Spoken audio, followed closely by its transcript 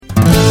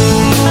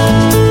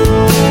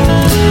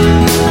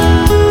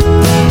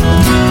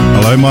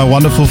my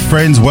wonderful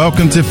friends.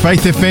 Welcome to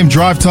Faith FM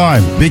Drive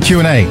Time, Big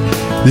Q&A.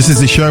 This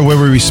is the show where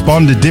we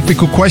respond to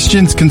difficult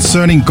questions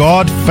concerning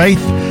God, faith,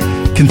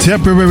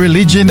 contemporary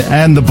religion,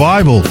 and the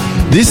Bible.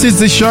 This is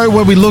the show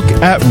where we look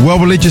at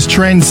world religious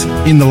trends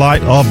in the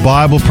light of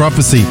Bible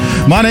prophecy.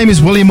 My name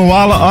is William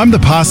Mawala. I'm the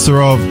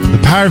pastor of the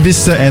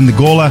Paravista and the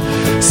Gawler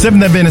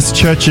Seventh Adventist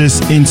churches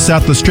in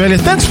South Australia.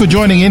 Thanks for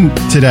joining in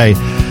today.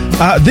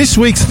 This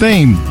week's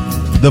theme,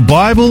 the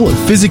Bible,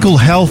 physical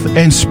health,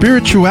 and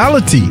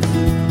spirituality.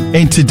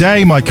 And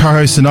today, my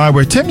co-host and I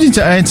were attempting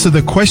to answer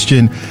the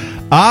question,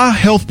 are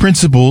health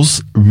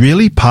principles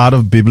really part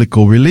of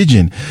biblical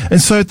religion?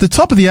 And so at the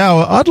top of the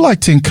hour, I'd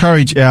like to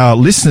encourage our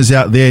listeners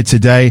out there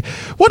today,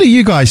 what do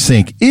you guys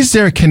think? Is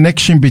there a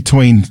connection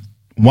between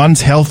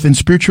one's health and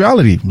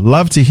spirituality?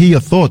 Love to hear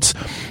your thoughts.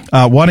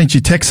 Why don't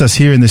you text us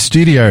here in the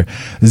studio,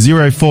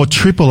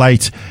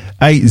 048888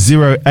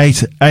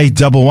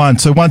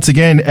 808-811. So once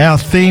again, our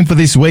theme for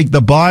this week,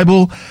 the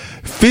Bible,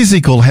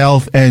 physical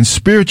health and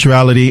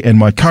spirituality. And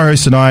my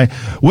co-host and I,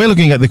 we're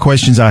looking at the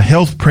questions, are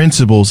health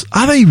principles,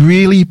 are they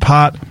really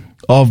part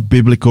of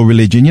biblical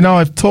religion? You know,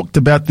 I've talked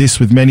about this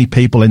with many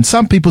people, and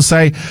some people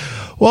say,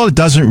 well, it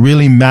doesn't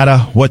really matter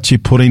what you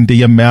put into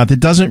your mouth. It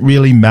doesn't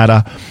really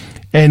matter.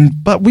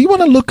 But we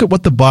want to look at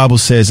what the Bible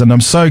says, and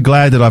I'm so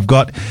glad that I've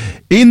got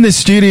in the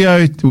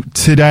studio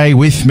today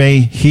with me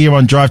here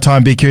on Drive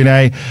Time Big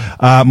Q&A.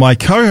 My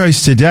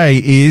co-host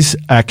today is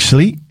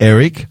actually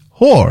Eric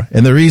Hoare,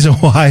 and the reason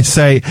why I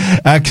say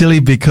actually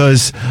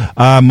because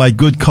my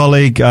good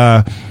colleague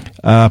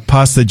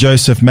Pastor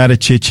Joseph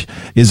Maticic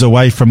is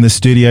away from the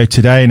studio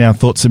today, and our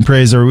thoughts and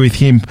prayers are with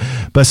him.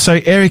 But so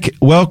Eric,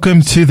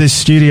 welcome to the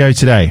studio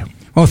today.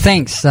 Well,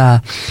 thanks,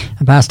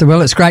 Pastor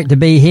Will. It's great to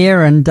be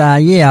here. And,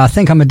 I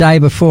think I'm a day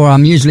before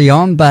I'm usually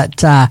on,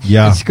 but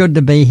it's good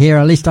to be here.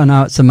 At least I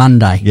know it's a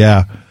Monday.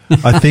 Yeah.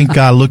 I think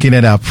looking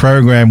at our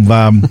program,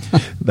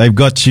 they've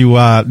got you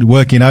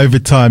working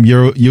overtime.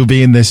 You'll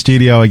be in the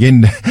studio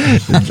again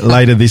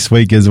later this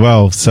week as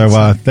well.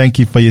 So thank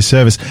you for your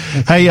service.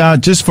 Hey,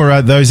 just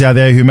for those out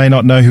there who may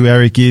not know who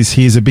Eric is,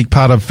 he is a big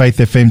part of Faith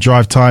FM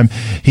Drive Time.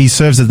 He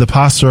serves as the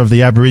pastor of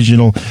the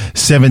Aboriginal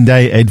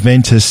Seventh-day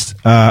Adventist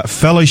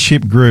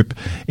Fellowship Group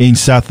in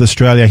South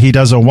Australia. He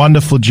does a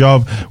wonderful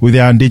job with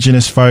our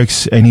Indigenous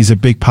folks, and he's a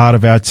big part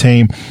of our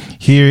team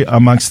here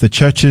amongst the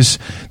churches,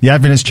 the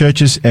Adventist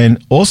churches,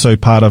 and also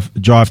part of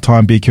Drive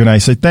Time Big Q&A.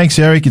 So thanks,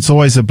 Eric. It's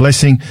always a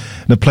blessing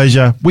and a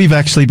pleasure. We've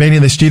actually been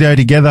in the studio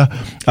together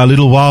a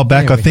little while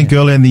back, I think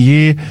earlier in the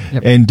year.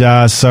 Yep. And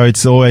so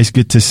it's always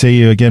good to see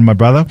you again, my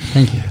brother.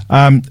 Thank you.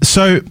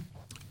 So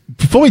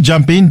before we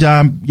jump in,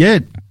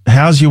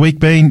 how's your week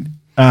been?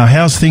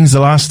 How's things the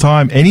last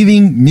time?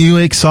 Anything new,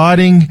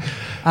 exciting?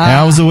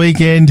 How was the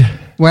weekend?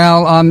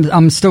 Well,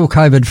 I'm still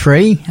COVID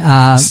free.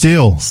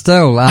 Still.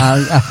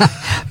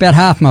 About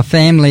half my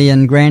family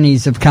and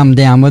grannies have come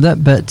down with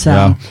it, but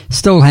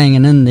still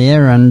hanging in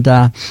there, and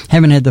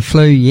haven't had the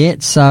flu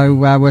yet. So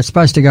we're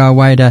supposed to go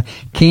away to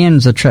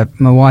Cairns, a trip,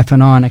 my wife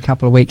and I, in a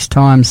couple of weeks'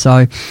 time.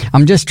 So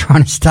I'm just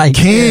trying to stay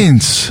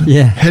Cairns. There.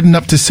 Yeah, heading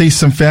up to see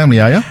some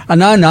family, are you?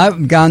 No,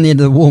 I'm going there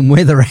to the warm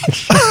weather.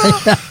 Actually,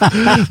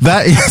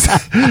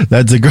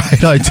 that's a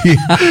great idea,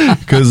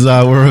 because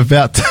we're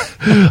about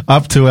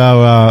up to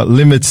our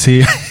limits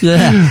here.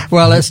 Yeah,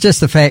 well, it's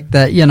just the fact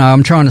that,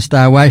 I'm trying to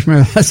stay away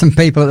from some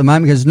people at the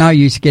moment, because it's no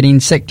use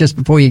getting sick just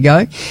before you go,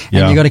 and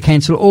you've got to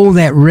cancel all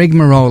that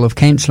rigmarole of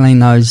cancelling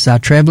those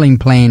travelling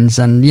plans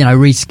and,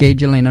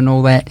 rescheduling and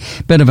all that.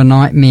 Bit of a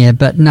nightmare,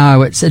 but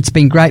no, it's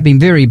been great, been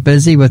very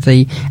busy with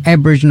the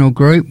Aboriginal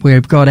group.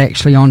 We've got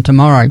actually on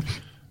tomorrow.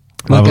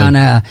 We're going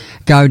to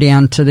go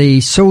down to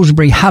the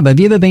Salisbury Hub. Have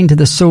you ever been to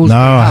the Salisbury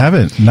Hub? No, I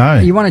haven't. No.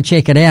 You want to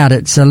check it out.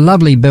 It's a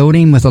lovely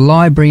building with a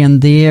library in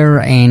there,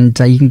 and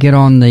you can get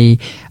on the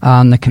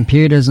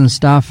computers and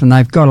stuff, and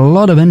they've got a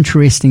lot of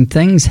interesting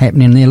things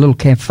happening there, a little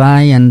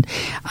cafe and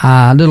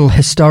a little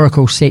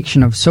historical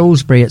section of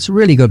Salisbury. It's a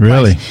really good place.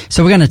 Really?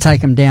 So we're going to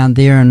take them down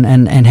there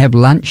and have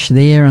lunch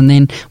there, and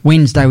then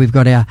Wednesday we've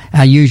got our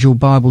usual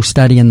Bible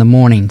study in the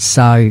morning.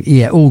 So,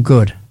 yeah, all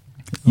good.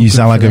 You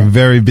sound like a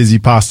very busy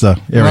pastor,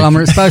 Eric. Well,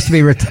 I'm supposed to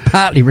be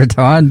partly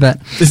retired, but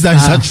there's no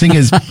such thing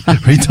as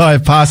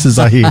retired pastors,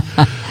 I hear.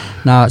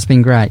 No, it's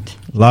been great.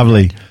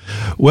 Lovely.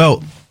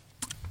 Well,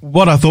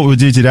 what I thought we'd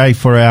do today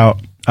for our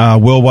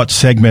World Watch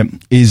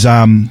segment is,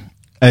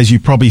 as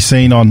you've probably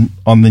seen on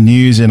the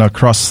news and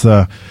across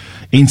the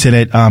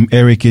internet,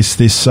 Eric, is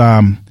this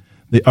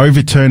the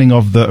overturning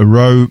of the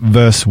Roe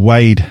versus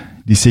Wade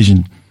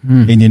decision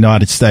in the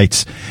United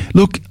States.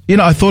 Look,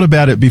 I thought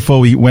about it before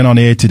we went on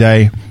air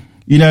today.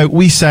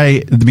 We say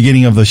at the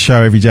beginning of the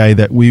show every day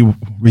that we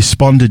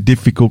respond to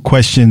difficult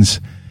questions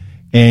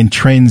and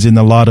trends in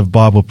the light of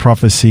Bible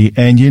prophecy.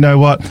 And you know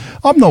what?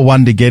 I'm not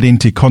one to get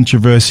into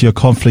controversy or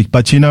conflict,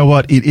 but you know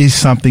what? It is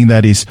something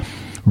that is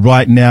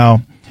right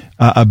now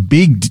a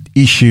big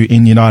issue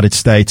in the United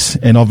States,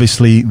 and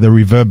obviously the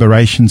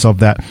reverberations of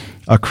that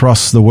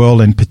across the world,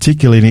 and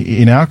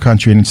particularly in our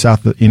country and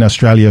in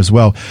Australia as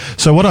well.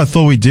 So what I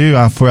thought we'd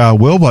do for our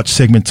World Watch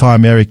segment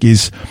time, Eric,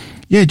 is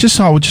I just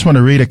want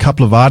to read a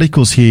couple of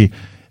articles here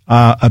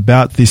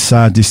about this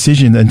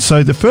decision. And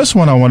so the first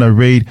one I want to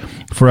read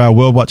for our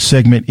World Watch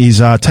segment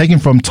is taken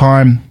from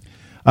Time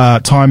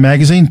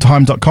magazine,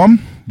 time.com,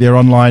 their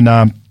online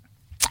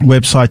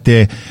website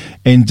there.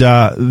 And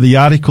the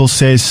article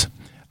says,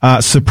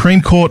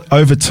 Supreme Court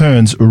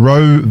overturns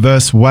Roe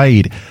vs.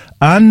 Wade,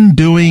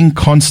 undoing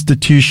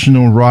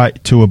constitutional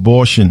right to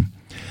abortion.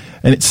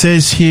 And it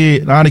says here,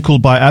 an article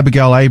by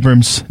Abigail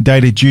Abrams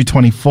dated June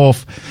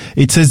 24th,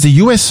 it says the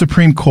U.S.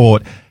 Supreme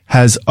Court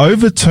has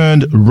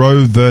overturned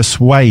Roe vs.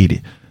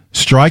 Wade,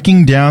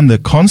 striking down the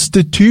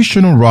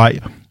constitutional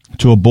right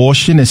to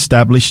abortion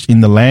established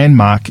in the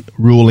landmark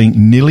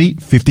ruling nearly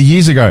 50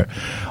 years ago.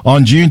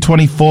 On June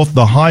 24th,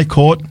 the High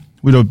Court,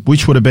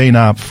 which would have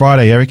been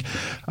Friday, Eric,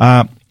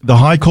 the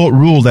High Court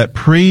ruled that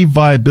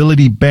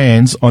pre-viability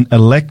bans on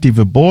elective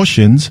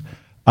abortions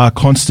are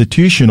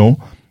constitutional,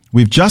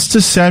 with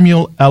Justice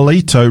Samuel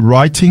Alito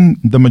writing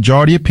the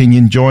majority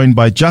opinion, joined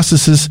by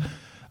Justices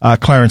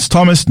Clarence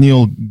Thomas,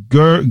 Neil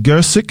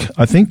Gorsuch,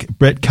 I think,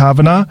 Brett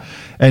Kavanaugh,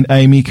 and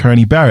Amy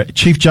Coney Barrett.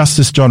 Chief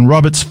Justice John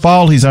Roberts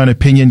filed his own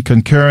opinion,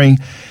 concurring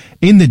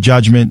in the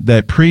judgment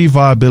that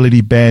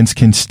pre-viability bans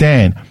can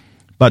stand,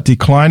 but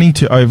declining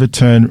to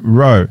overturn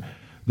Roe.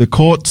 The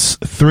court's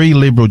three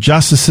Liberal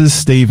justices,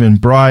 Stephen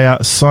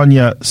Breyer,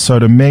 Sonia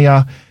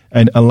Sotomayor,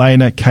 and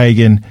Elena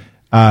Kagan,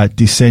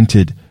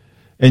 dissented.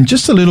 And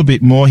just a little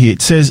bit more here.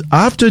 It says,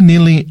 after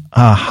nearly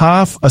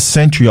half a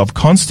century of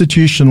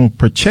constitutional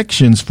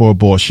protections for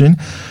abortion,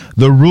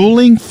 the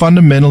ruling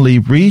fundamentally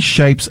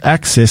reshapes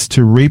access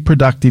to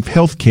reproductive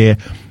health care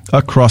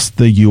across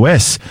the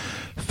U.S.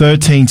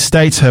 13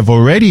 states have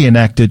already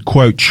enacted,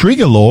 quote,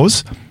 trigger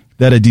laws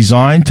that are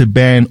designed to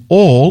ban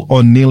all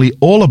or nearly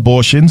all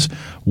abortions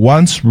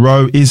once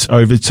Roe is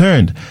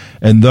overturned.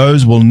 And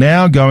those will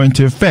now go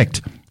into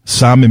effect,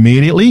 some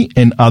immediately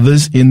and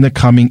others in the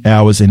coming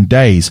hours and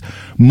days.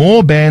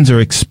 More bans are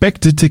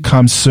expected to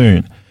come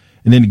soon.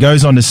 And then it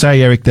goes on to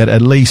say, Eric, that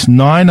at least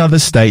 9 other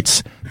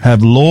states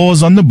have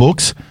laws on the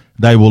books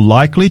they will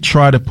likely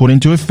try to put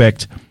into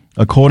effect,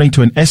 according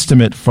to an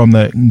estimate from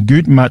the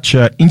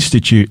Guttmacher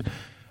Institute,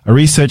 a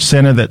research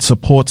center that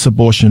supports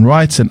abortion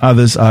rights, and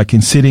others are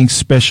considering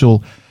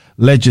special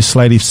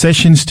legislative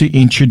sessions to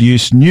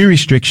introduce new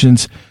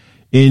restrictions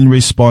in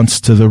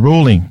response to the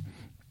ruling.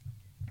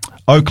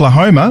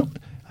 Oklahoma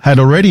had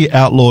already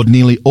outlawed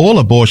nearly all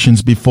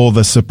abortions before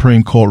the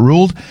Supreme Court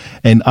ruled,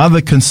 and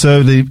other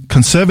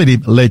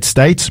conservative-led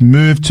states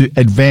moved to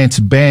advance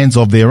bans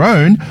of their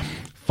own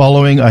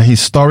following a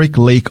historic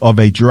leak of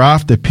a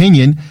draft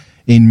opinion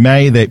in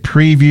May that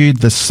previewed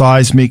the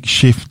seismic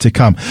shift to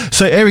come.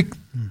 So, Eric,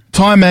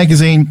 Time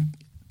magazine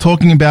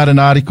talking about an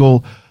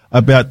article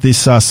about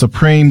this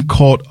Supreme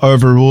Court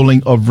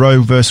overruling of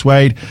Roe vs.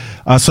 Wade.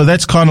 So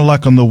that's kind of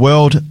like on the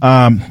world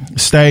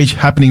stage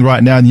happening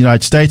right now in the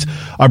United States.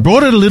 I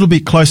brought it a little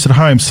bit closer to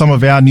home, some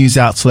of our news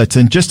outlets,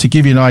 and just to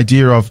give you an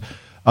idea of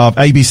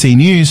ABC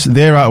News,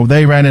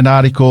 they ran an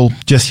article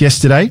just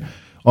yesterday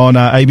on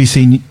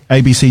abc.net.au,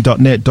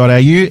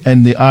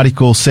 and the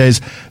article says,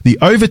 the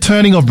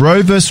overturning of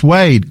Roe vs.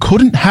 Wade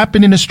couldn't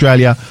happen in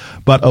Australia,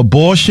 but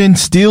abortion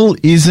still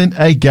isn't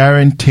a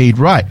guaranteed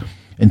right.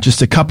 And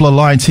just a couple of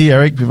lines here,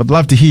 Eric, I'd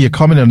love to hear your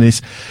comment on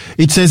this.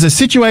 It says a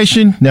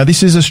situation, now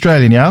this is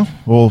Australia now,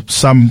 or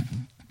some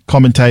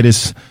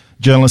commentators,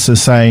 journalists are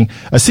saying,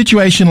 a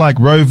situation like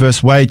Roe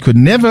vs. Wade could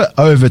never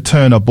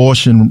overturn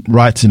abortion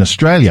rights in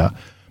Australia,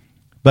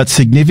 but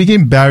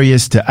significant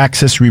barriers to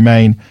access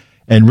remain,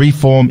 and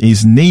reform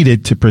is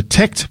needed to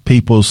protect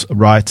people's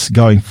rights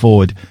going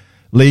forward,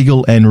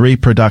 legal and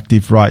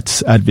reproductive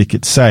rights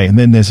advocates say. And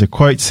then there's a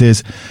quote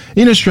says,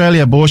 in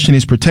Australia, abortion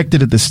is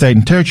protected at the state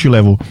and territory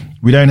level.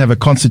 We don't have a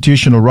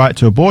constitutional right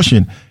to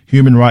abortion,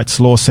 Human Rights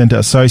Law Centre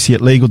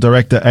Associate Legal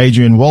Director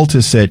Adrian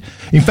Walters said.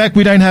 In fact,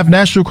 we don't have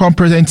national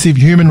comprehensive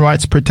human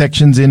rights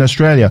protections in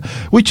Australia,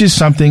 which is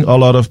something a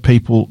lot of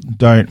people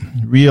don't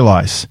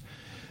realise.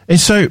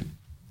 And so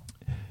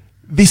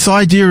this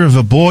idea of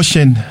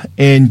abortion,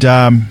 and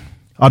I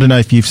don't know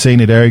if you've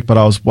seen it, Eric, but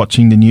I was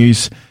watching the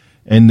news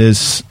and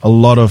there's a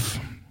lot of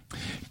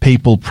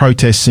people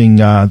protesting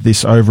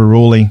this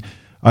overruling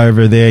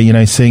over there, you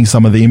know, seeing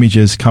some of the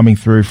images coming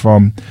through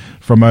from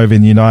over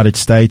in the United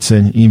States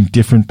and in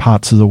different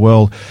parts of the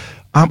world.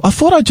 I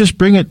thought I'd just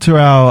bring it to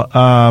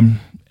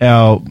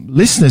our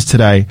listeners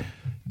today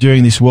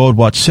during this World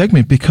Watch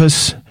segment,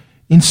 because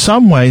in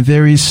some way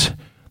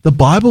the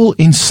Bible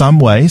in some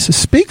ways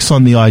speaks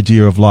on the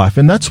idea of life,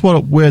 and that's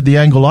where the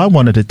angle I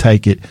wanted to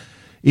take it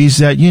is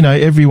that, you know,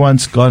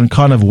 everyone's gone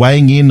kind of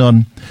weighing in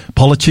on,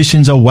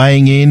 politicians are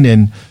weighing in,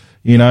 and,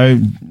 you know,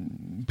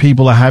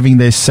 people are having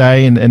their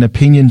say and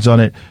opinions on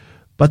it.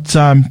 But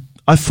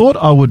I thought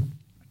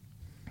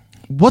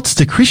what's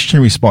the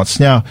Christian response?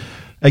 Now,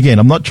 again,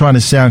 I'm not trying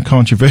to sound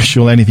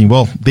controversial or anything.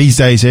 Well, these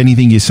days,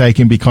 anything you say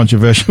can be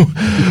controversial.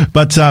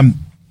 But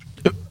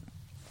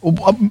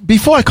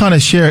before I kind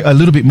of share a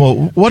little bit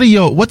more,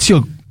 what's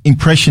your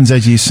impressions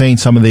as you've seen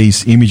some of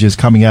these images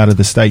coming out of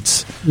the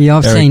States? Yeah,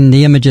 I've seen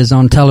the images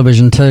on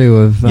television too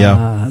of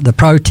the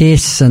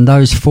protests and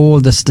those for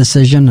this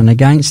decision and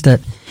against it.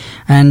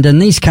 And in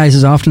these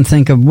cases, I often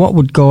think of what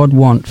would God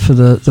want for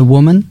the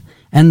woman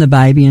and the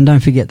baby, and don't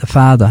forget the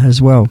father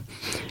as well.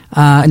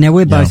 Now,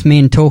 we're both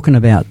men talking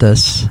about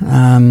this.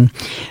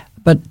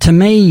 But to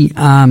me,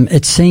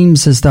 it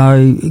seems as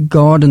though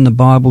God in the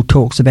Bible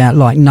talks about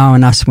like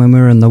knowing us when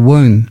we're in the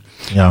womb.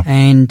 Yeah.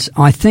 And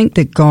I think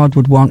that God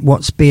would want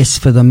what's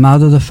best for the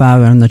mother, the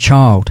father, and the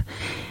child.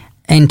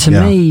 And to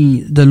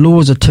me, the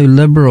laws are too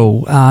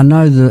liberal. I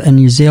know that in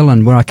New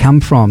Zealand, where I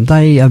come from,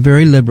 they are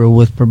very liberal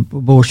with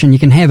abortion. You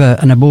can have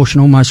an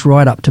abortion almost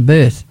right up to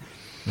birth.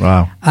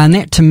 Wow. And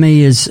that to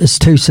me is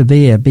too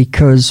severe,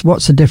 because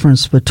what's the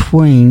difference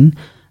between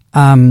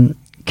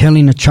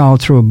killing a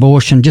child through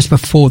abortion just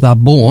before they're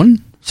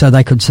born so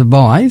they could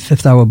survive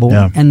if they were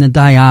born, and the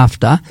day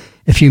after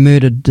if you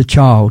murdered the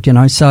child, you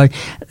know? So,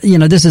 you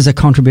know, this is a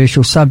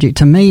controversial subject.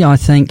 To me, I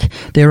think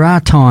there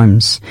are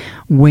times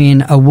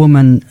when a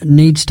woman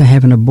needs to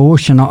have an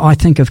abortion. I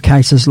think of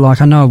cases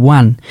like, I know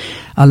of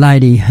a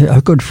lady,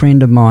 a good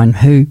friend of mine,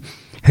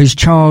 whose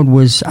child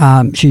was,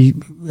 she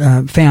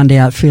found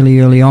out fairly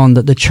early on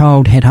that the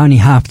child had only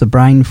half the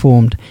brain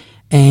formed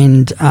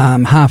and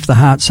half the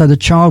heart, so the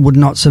child would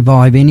not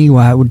survive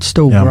anyway. It would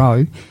still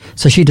grow.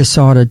 So she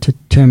decided to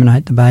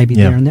terminate the baby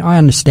there and there. I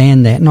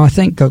understand that, and I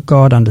think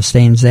God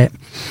understands that.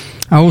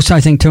 I also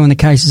think, too, in the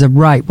cases of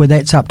rape, where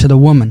that's up to the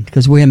woman,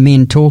 because we're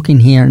men talking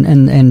here,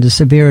 and the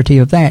severity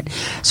of that.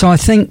 So I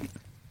think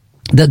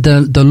that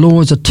the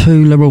laws are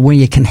too liberal, where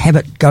you can have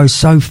it go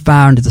so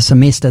far into the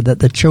semester that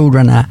the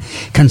children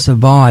can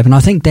survive. And I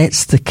think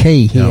that's the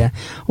key here. Yeah.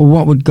 Well,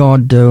 what would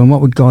God do, and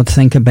what would God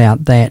think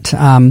about that?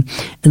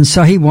 And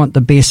so he want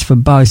the best for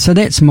both. So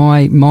that's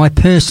my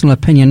personal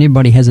opinion.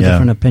 Everybody has a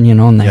different opinion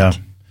on that. Yeah.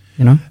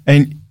 You know?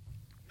 And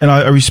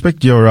I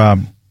respect your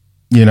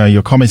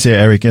your comments there,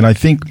 Eric, and I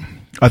think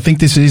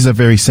this is a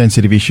very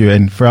sensitive issue,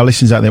 and for our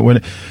listeners out there,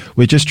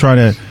 we're just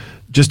trying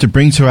to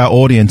bring to our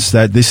audience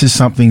that this is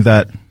something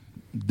that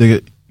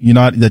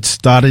that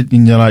started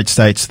in the United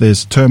States.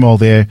 There's turmoil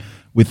there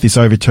with this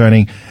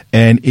overturning,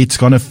 and it's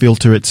going to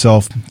filter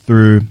itself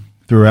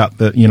throughout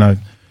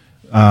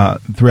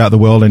the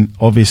world, and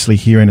obviously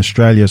here in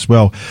Australia as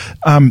well.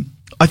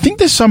 I think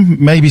there's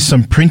maybe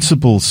some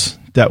principles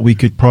that we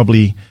could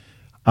probably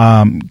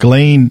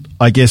glean,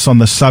 I guess, on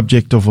the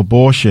subject of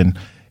abortion.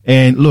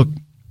 And look,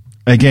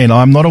 again,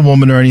 I'm not a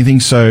woman or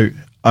anything, so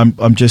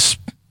I'm just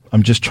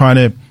trying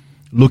to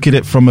look at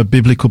it from a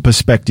biblical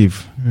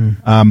perspective.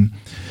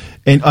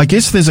 And I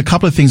guess there's a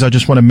couple of things I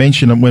just want to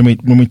mention when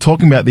we're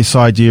talking about this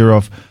idea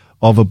of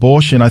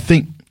abortion. I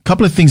think a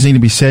couple of things need to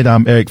be said,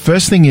 Eric.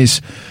 First thing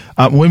is,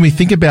 when we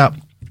think about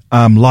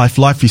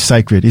life is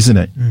sacred, isn't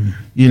it?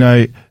 You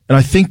know, and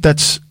I think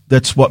that's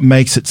what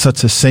makes it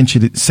such a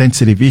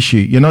sensitive issue.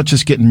 You're not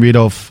just getting rid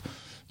of,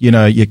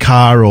 your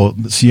car, or,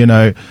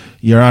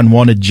 your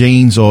unwanted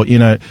genes, or,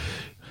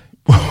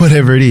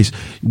 whatever it is.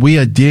 We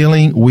are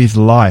dealing with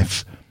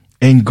life.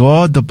 And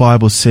God, the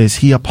Bible says,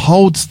 he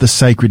upholds the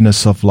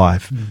sacredness of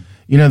life.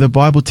 The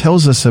Bible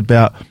tells us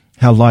about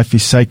how life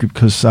is sacred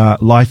because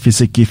life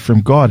is a gift from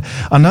God.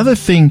 Another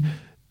thing,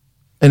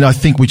 and I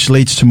think which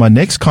leads to my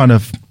next kind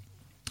of,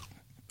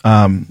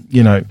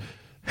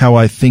 how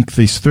I think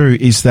this through,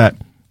 is that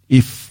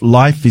if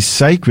life is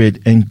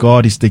sacred and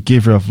God is the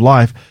giver of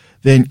life,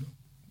 then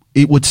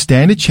it would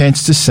stand a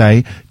chance to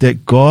say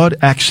that God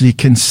actually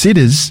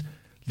considers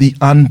the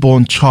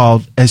unborn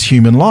child as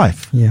human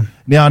life. Yeah.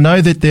 Now, I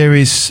know that there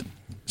is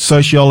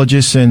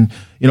sociologists and,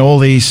 all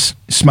these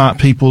smart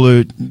people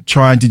who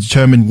try to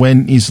determine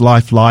when is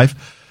life,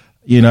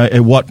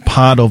 at what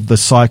part of the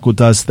cycle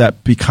does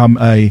that become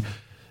an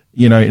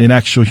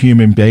actual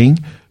human being.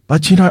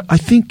 But, I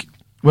think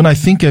when I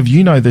think of,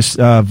 this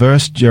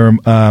verse,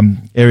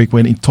 Eric,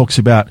 when it talks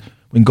about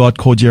when God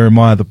called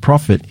Jeremiah the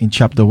prophet in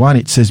chapter 1,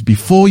 it says,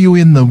 before you were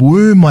in the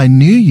womb, I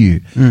knew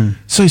you.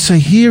 So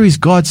here is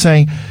God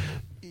saying,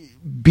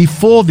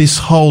 before this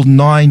whole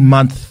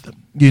 9-month,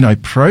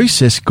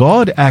 process,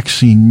 God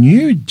actually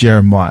knew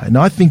Jeremiah. And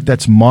I think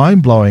that's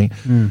mind-blowing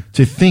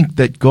to think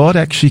that God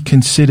actually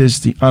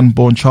considers the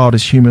unborn child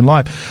as human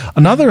life.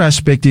 Another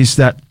aspect is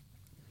that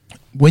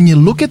when you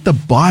look at the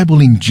Bible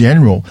in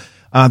general,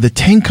 the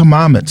 10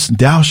 Commandments,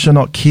 thou shalt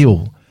not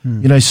kill.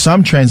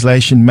 Some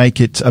translation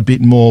make it a bit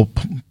more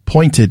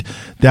pointed,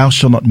 thou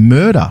shalt not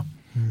murder.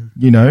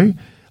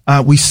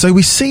 We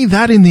see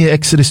that in the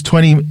Exodus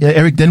 20,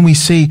 Eric. Then we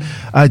see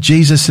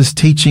Jesus'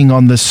 teaching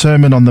on the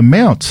Sermon on the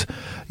Mount.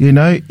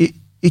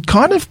 It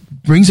kind of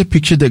brings a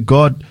picture that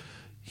God,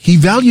 he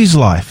values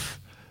life.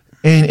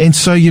 And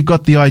so you've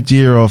got the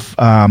idea of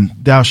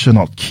thou shalt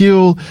not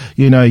kill.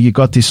 You've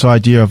got this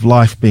idea of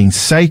life being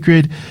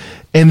sacred.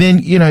 And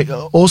then,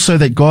 also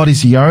that God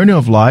is the owner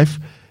of life.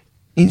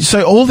 And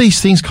so all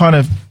these things kind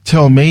of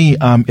tell me,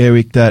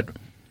 Eric, that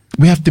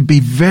we have to be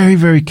very,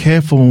 very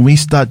careful when we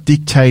start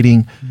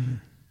dictating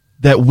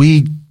that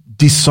we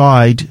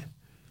decide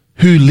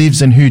who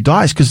lives and who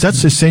dies, because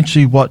that's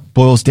essentially what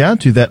boils down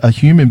to, that a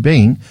human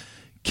being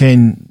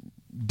can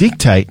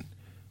dictate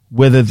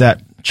whether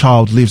that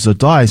child lives or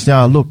dies.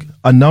 Now, look,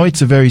 I know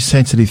it's a very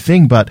sensitive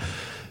thing, but,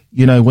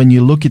 when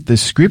you look at the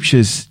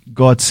scriptures,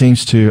 God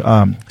seems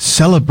to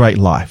celebrate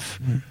life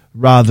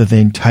rather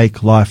than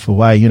take life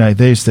away. You know,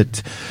 there's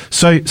that.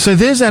 So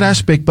there's that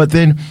aspect. But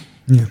then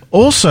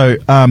also,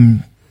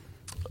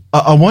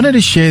 I wanted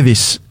to share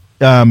this.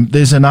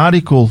 There's an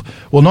article,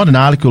 well, not an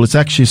article, it's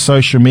actually a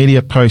social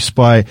media post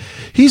by,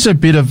 he's a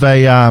bit of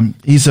a,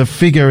 he's a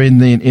figure in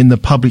the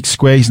public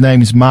square. His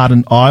name is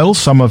Martin Iles.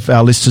 Some of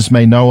our listeners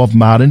may know of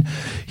Martin.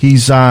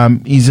 He's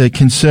a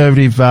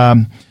conservative,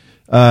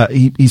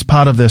 he's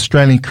part of the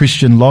Australian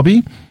Christian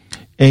Lobby,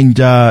 and,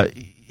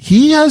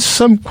 he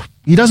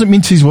doesn't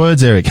mince his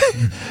words, Eric.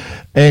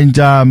 And,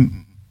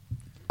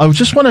 I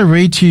just want to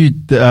read to you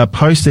the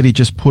post that he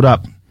just put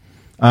up.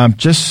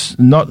 Just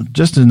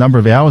a number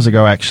of hours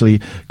ago,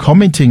 actually,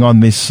 commenting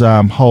on this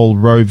whole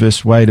Roe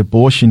versus Wade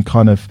abortion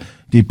kind of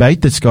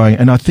debate that's going,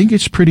 and I think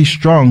it's pretty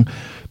strong.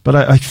 But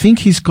I think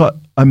he's got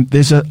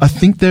I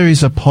think there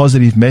is a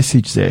positive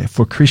message there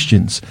for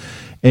Christians.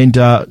 And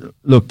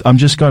look, I'm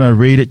just going to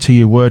read it to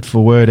you word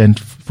for word, and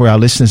for our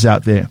listeners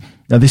out there.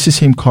 Now, this is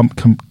him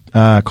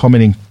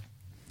commenting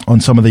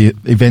on some of the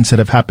events that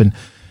have happened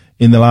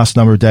in the last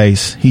number of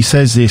days. He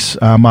says this,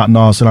 Martin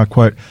Iles, and I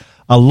quote,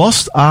 "A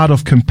lost art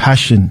of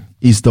compassion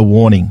is the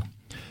warning.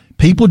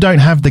 People don't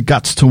have the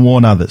guts to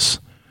warn others.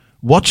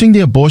 Watching the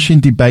abortion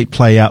debate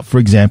play out, for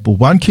example,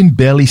 one can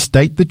barely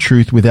state the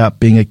truth without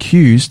being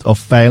accused of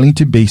failing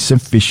to be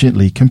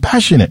sufficiently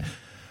compassionate.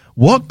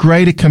 What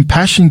greater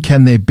compassion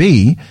can there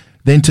be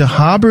than to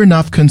harbor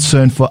enough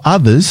concern for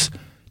others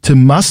to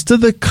muster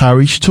the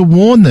courage to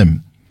warn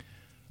them?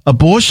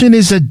 Abortion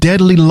is a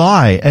deadly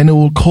lie, and it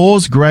will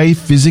cause grave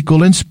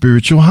physical and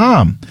spiritual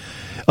harm.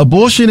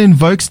 Abortion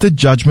invokes the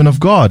judgment of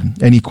God."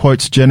 And he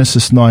quotes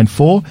Genesis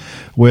 9:4,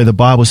 where the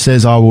Bible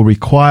says, "I will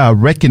require a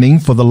reckoning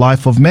for the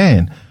life of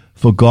man,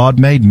 for God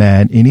made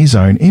man in his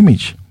own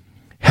image."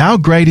 How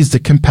great is the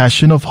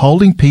compassion of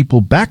holding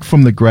people back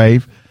from the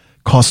grave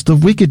cost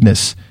of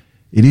wickedness?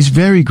 It is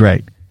very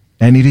great,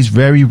 and it is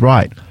very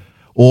right.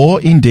 Or,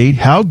 indeed,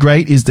 how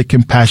great is the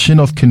compassion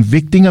of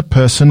convicting a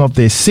person of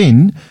their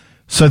sin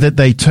so that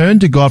they turn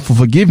to God for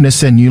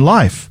forgiveness and new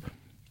life?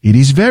 It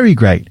is very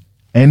great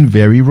and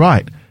very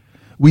right.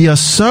 We are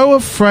so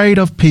afraid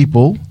of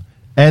people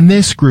and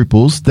their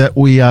scruples that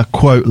we are,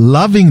 quote,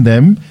 loving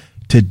them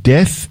to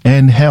death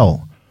and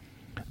hell.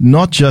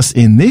 Not just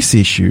in this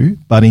issue,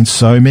 but in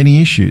so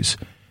many issues.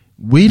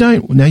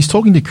 Now he's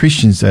talking to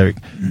Christians, Eric.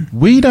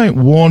 We don't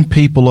warn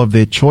people of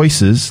their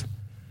choices,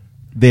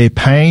 their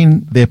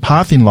pain, their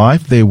path in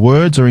life, their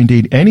words, or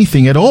indeed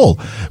anything at all.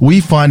 We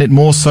find it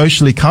more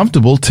socially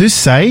comfortable to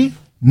say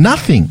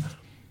nothing.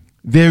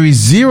 There is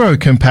zero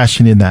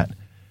compassion in that.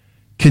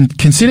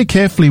 Consider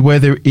carefully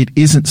whether it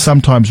isn't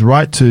sometimes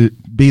right to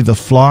be the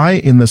fly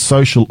in the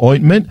social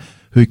ointment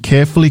who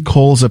carefully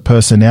calls a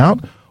person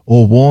out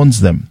or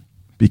warns them,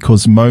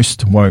 because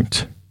most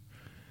won't.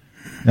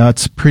 Now,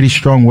 it's pretty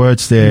strong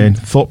words there and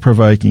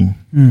thought-provoking.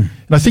 And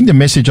I think the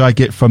message I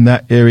get from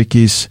that, Eric,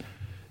 is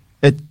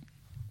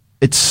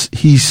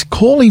he's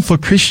calling for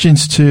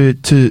Christians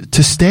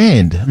to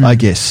stand, I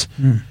guess,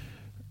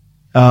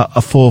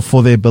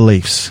 for their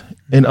beliefs.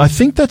 And I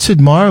think that's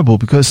admirable,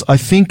 because I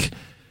think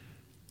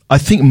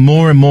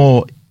more and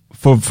more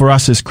for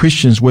us as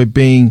Christians, we're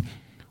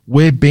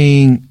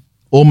being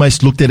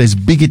almost looked at as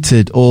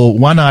bigoted. Or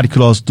one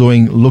article I was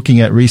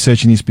looking at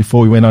researching this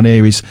before we went on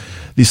air, is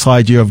this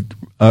idea of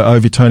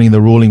overturning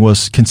the ruling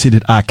was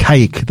considered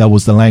archaic. That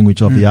was the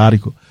language of the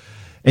article.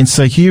 And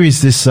so here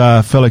is this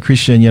fellow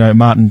Christian,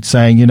 Martin,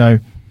 saying,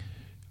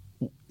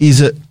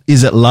 is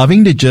it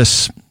loving to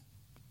just,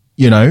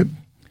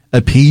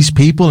 appease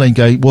people and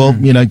go, well,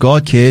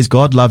 God cares,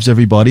 God loves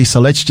everybody, so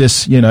let's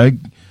just,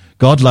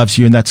 God loves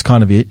you and that's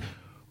kind of it?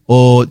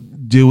 Or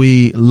do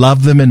we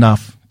love them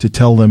enough to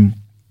tell them,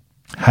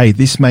 hey,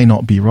 this may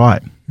not be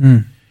right?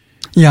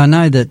 Yeah, I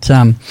know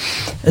that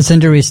it's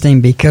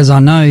interesting, because I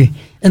know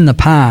in the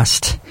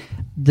past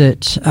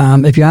that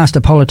if you asked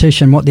a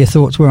politician what their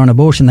thoughts were on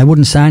abortion, they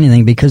wouldn't say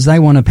anything, because they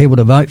wanted people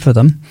to vote for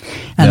them,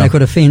 and they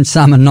could offend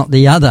some and not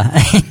the other.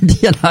 And,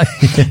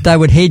 they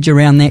would hedge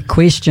around that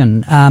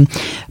question.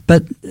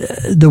 But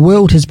the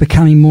world is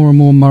becoming more and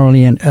more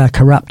morally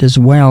corrupt as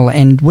well.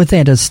 And with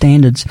that as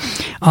standards,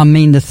 I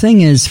mean, the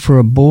thing is for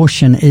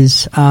abortion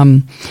is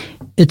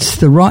it's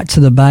the rights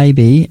of the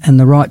baby and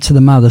the rights of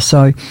the mother.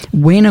 So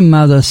when a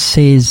mother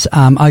says,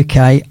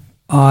 okay,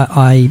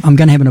 I'm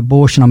going to have an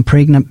abortion, I'm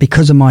pregnant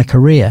because of my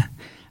career,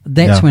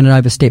 that's when it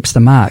oversteps the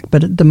mark.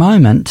 But at the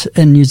moment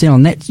in New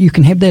Zealand, you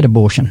can have that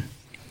abortion.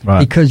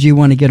 Right. Because you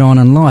want to get on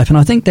in life. And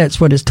I think that's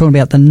what it's talking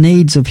about, the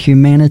needs of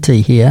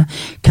humanity here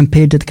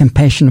compared to the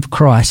compassion of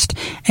Christ.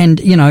 And,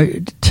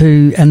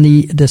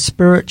 the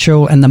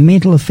spiritual and the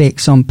mental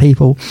effects on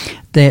people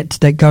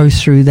that go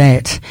through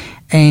that.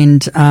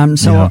 And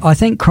I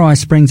think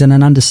Christ brings in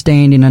an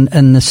understanding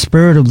in the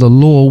spirit of the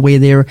law where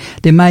there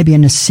may be a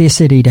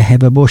necessity to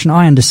have abortion.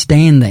 I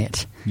understand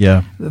that.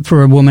 Yeah.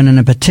 For a woman in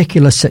a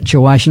particular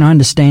situation, I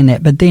understand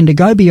that. But then to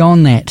go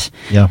beyond that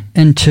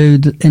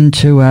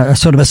into a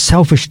sort of a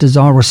selfish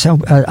desire or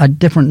a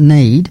different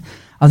need,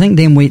 I think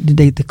then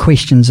the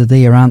questions are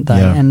there, aren't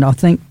they? Yeah. And I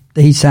think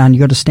he's saying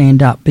you've got to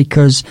stand up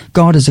because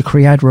God is the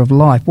creator of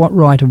life. What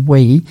right have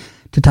we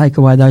to take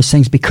away those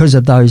things because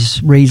of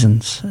those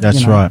reasons?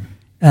 That's right.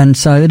 And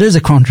so it is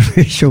a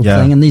controversial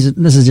thing, and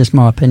this is just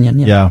my opinion.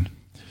 Yeah.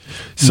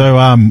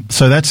 So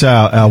that's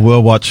our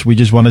World Watch. We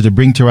just wanted to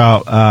bring to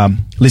our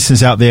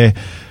listeners out there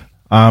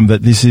that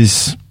this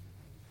is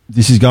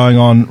going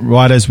on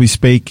right as we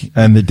speak,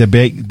 and the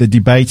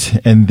debate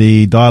and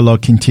the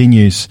dialogue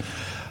continues.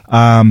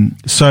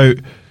 So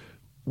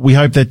we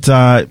hope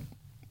that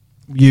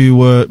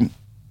you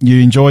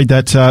enjoyed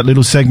that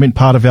little segment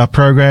part of our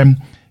program,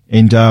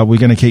 and we're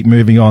going to keep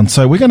moving on.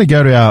 So we're going to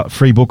go to our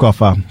free book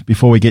offer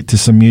before we get to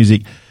some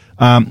music.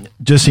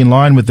 Just in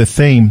line with the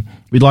theme,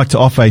 we'd like to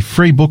offer a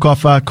free book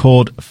offer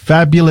called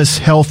Fabulous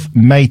Health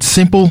Made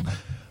Simple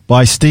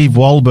by Steve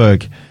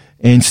Wohlberg.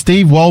 And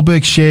Steve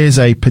Wohlberg shares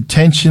a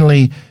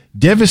potentially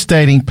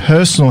devastating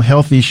personal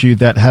health issue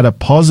that had a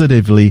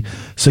positively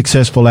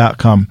successful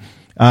outcome.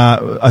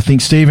 I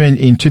think Stephen,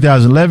 in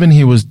 2011,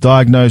 he was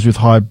diagnosed with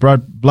high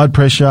blood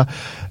pressure.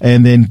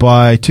 And then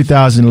by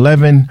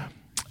 2011,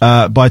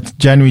 by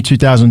January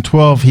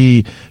 2012,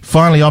 he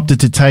finally opted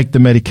to take the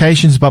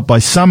medications, but by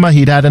summer,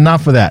 he'd had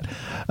enough of that.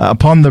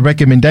 Upon the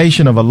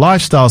recommendation of a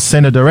lifestyle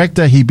center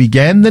director, he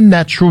began the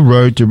natural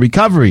road to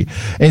recovery.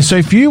 And so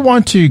if you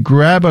want to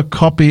grab a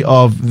copy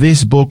of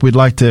this book, we'd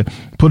like to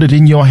put it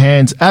in your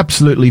hands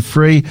absolutely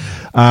free.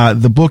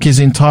 The book is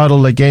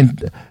entitled again,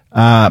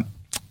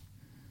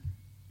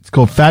 it's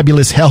called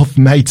Fabulous Health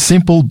Made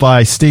Simple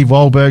by Steve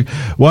Wohlberg.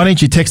 Why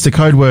don't you text the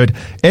code word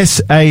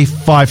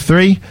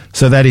SA53,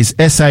 so that is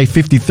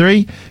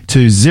SA53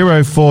 to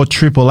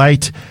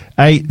 04888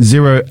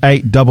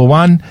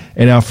 80811,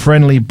 and our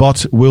friendly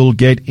bot will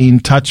get in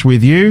touch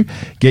with you,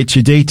 get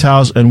your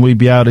details, and we'd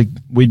be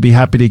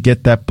happy to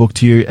get that book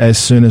to you as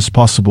soon as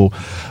possible.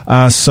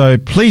 So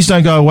please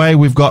don't go away.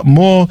 We've got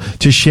more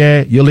to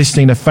share. You're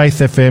listening to Faith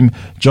FM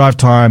Drive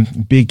Time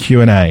Big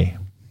Q&A.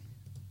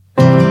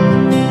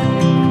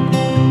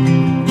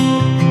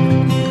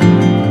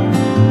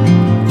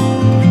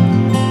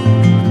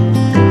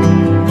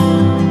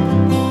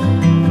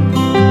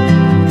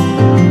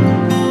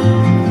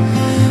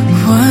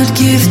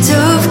 Gift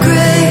of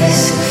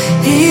grace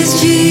is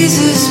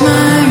Jesus,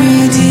 my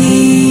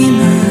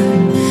Redeemer.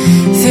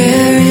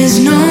 There is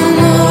no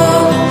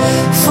more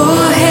for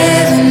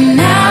heaven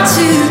now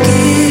to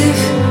give.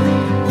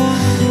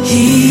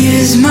 He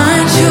is my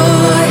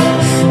joy,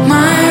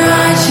 my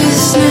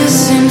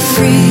righteousness and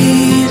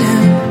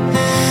freedom,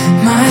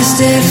 my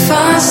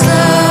steadfast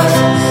love,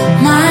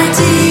 my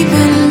deep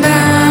and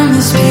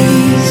boundless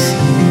peace.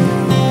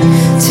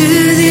 To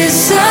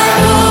this I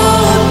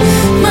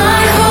hold,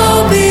 my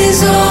hope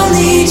is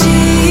only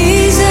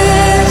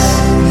Jesus,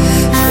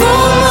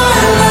 for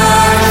my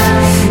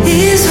life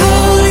is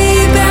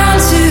wholly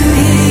bound to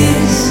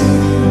His.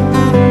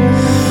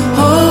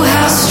 Oh,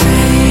 how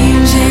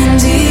strange and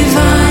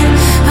divine,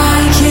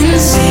 I can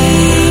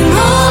sing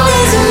all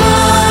is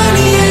mine,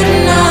 yet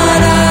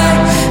not I,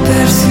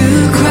 but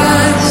through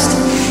Christ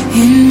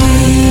in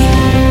me.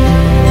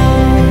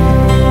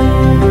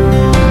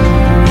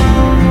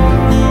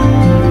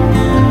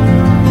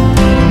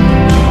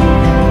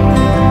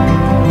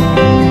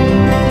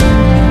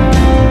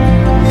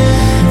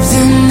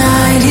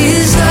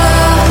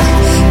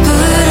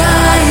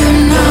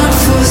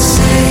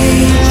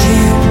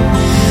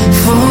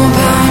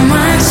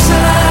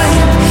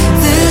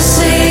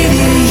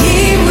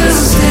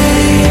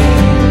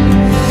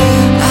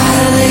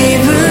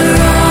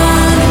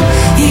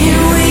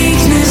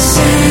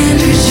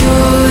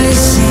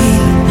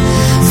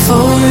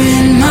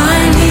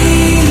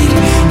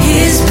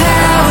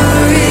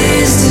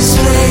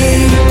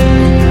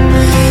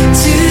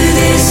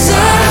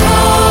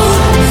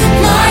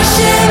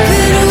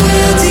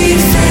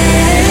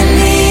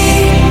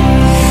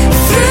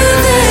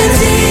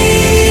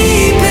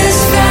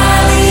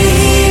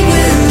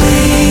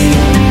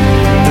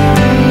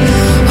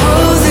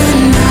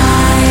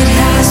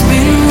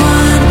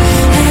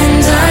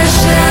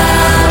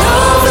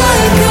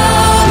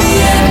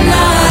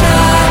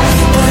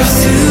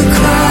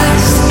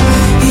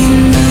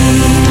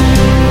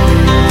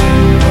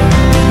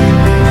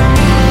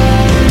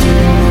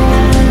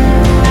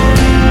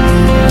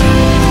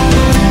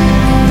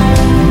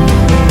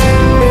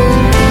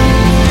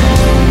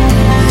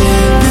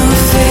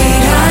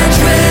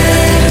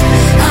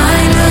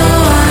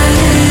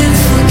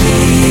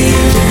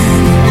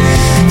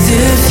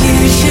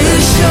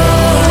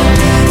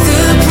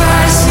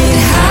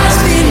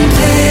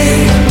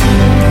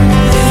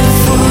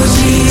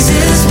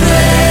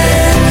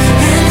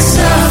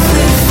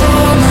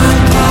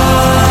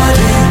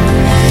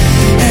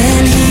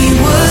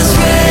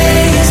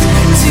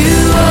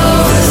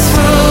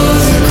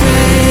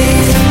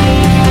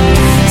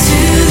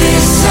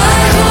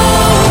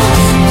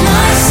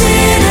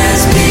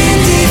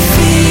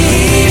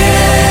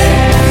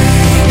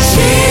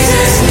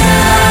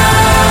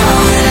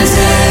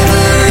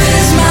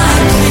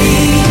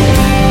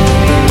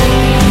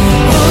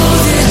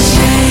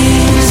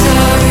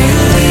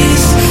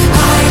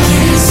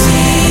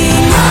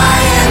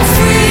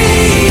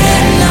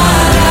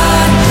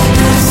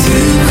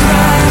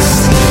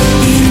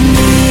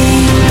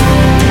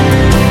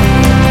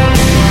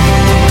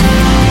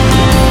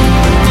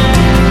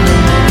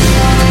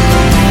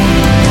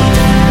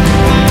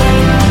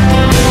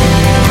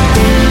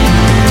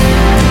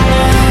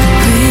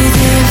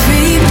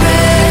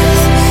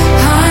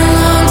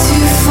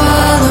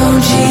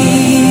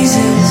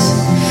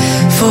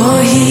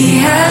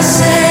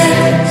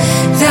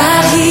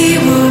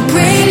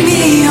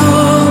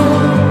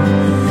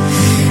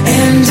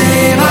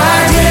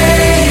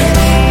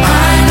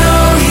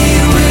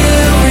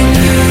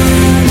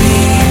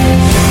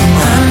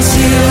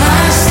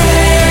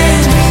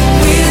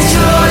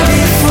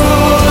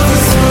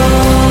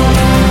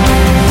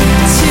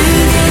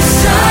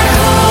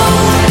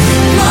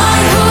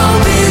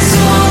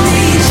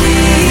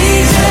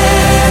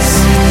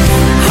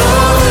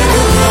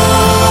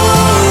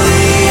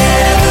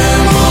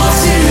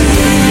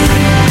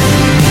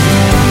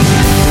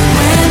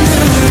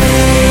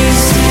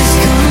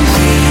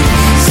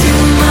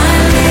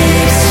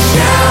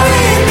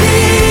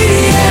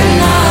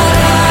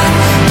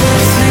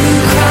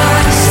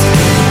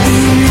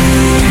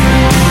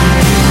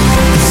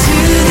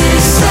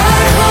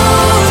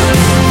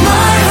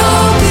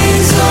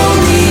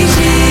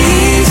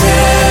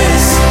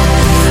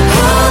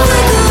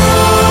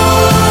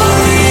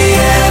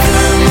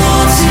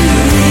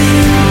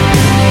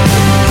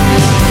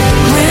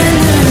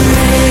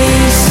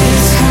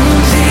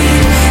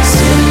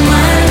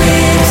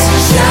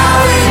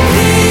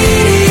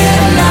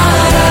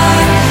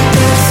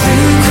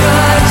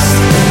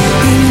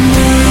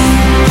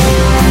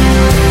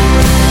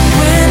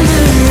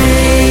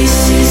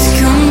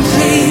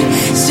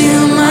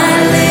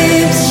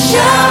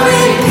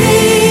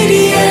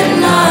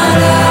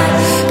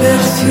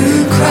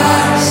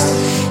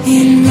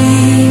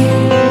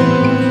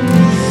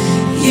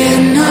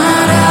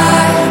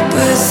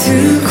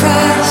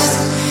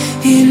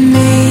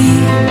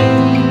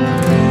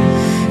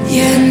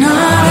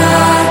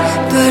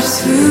 God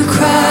through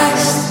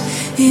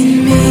Christ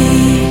in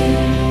me.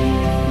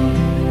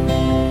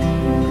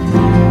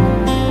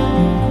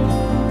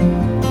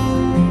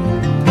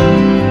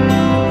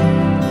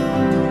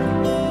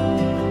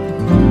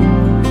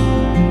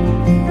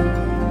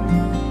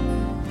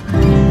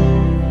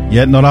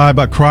 Yet not I,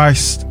 but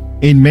Christ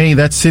in me.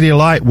 That's City of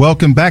Light.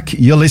 Welcome back.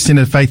 You're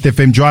listening to Faith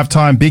FM Drive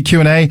Time, big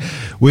Q&A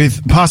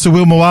with Pastor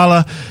Will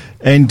Moala.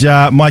 And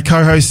my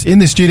co-host in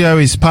the studio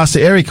is Pastor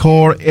Eric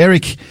Hoare.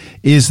 Eric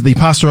is the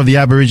pastor of the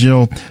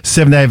Aboriginal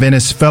Seventh-day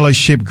Adventist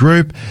Fellowship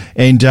Group.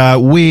 And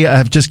we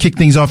have just kicked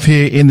things off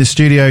here in the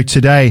studio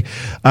today.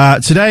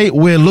 Today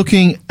we're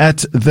looking at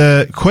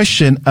the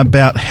question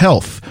about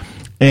health.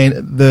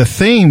 And the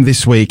theme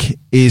this week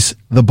is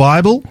the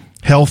Bible,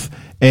 health,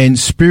 and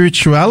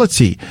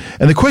spirituality.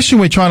 And the question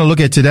we're trying to look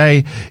at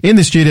today in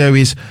the studio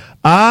is,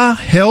 are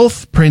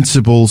health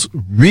principles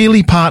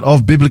really part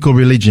of biblical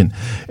religion?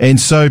 And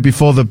so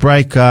before the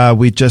break,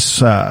 we just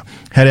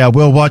had our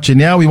World Watch, and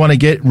now we want to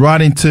get right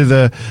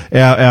into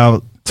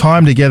our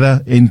time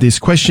together in this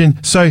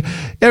question. So,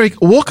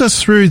 Eric, walk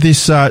us through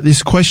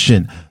this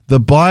question, the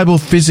Bible,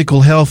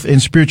 physical health,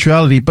 and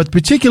spirituality, but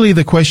particularly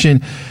the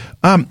question,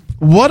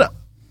 what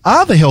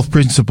are the health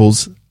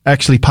principles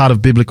actually part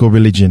of biblical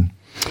religion?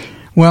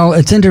 Well,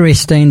 it's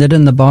interesting that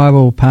in the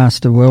Bible,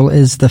 Pastor Will,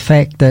 is the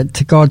fact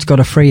that God's got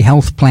a free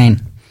health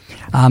plan.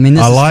 I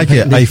like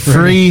it. A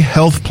free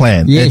health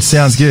plan. Yes. It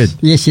sounds good.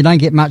 Yes, you don't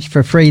get much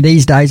for free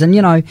these days. And,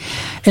 you know,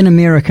 in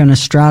America and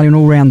Australia and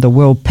all around the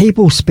world,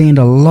 people spend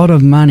a lot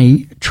of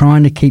money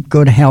trying to keep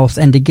good health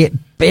and to get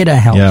better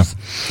health. Yeah.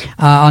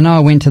 I know I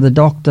went to the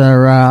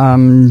doctor,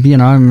 you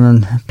know,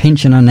 I'm a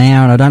pensioner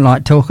now, and I don't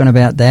like talking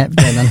about that,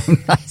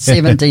 but I'm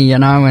 70, you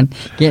know, and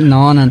getting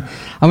on. And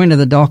I went to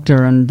the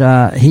doctor, and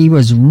he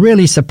was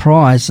really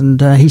surprised. And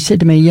he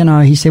said to me, you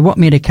know, he said, what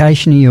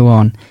medication are you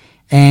on?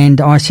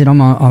 And I said,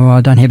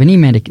 I don't have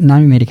no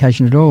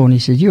medication at all. And he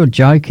said, you're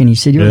joking. He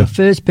said, you're the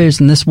first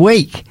person this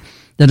week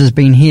that has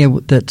been here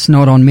that's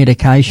not on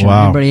medication.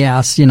 Wow. Everybody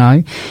else, you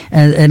know.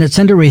 And it's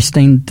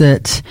interesting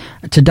that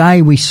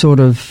today we sort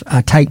of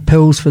take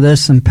pills for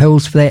this and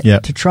pills for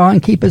that to try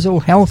and keep us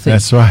all healthy.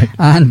 That's right.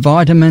 And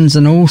vitamins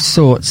and all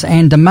sorts.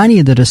 And the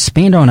money that is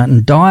spent on it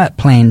and diet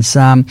plans.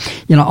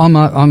 You know, I'm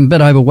a bit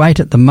overweight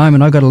at the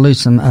moment. I've got to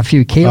lose a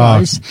few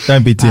kilos. Oh,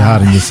 don't be too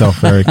hard on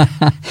yourself, Eric.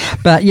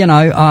 But, you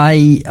know,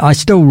 I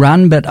still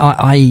run, but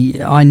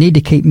I need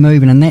to keep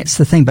moving, and that's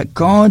the thing. But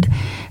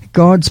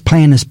God's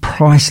plan is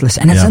priceless,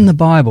 and it's in the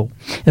Bible.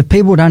 If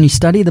people would only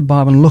study the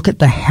Bible and look at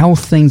the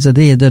health things that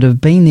have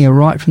been there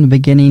right from the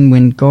beginning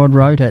when God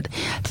wrote it,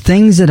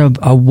 things that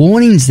are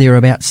warnings there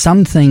about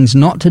some things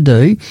not to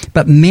do,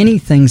 but many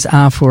things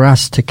are for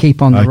us to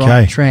keep on the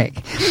right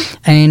track.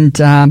 And,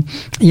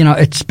 you know,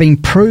 it's been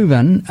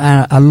proven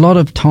a lot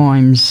of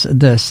times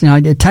this, you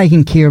know,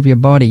 taking care of your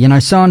body. You know,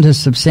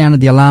 scientists have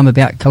sounded the alarm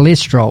about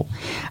cholesterol,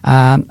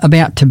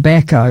 about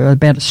tobacco,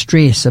 about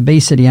stress,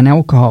 obesity, and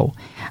alcohol.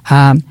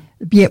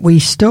 Yet we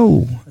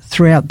still,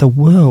 throughout the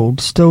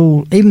world,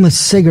 even with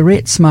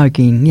cigarette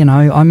smoking, you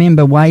know, I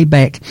remember way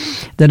back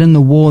that in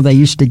the war they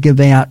used to give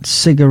out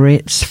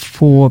cigarettes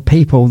for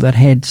people that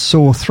had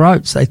sore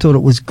throats. They thought it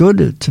was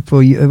good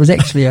for you. It was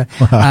actually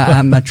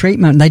a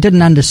treatment. They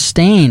didn't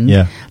understand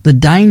the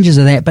dangers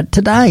of that. But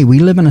today we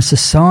live in a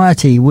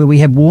society where we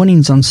have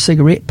warnings on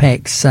cigarette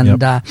packs,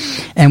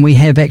 and we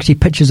have actually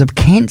pictures of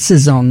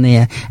cancers on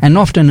there. And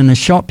often in a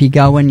shop you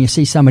go in, you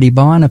see somebody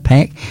buying a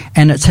pack,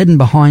 and it's hidden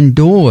behind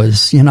doors.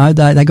 You know,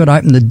 they got to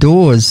open the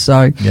doors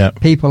so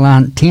people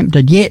aren't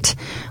tempted. Yet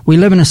we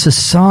live in a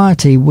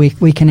society where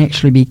we can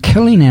actually be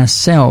killing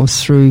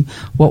ourselves through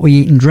what we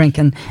eat and drink.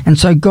 And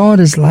so God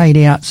has laid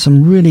out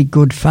some really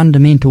good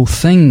fundamental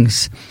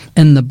things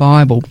in the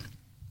Bible.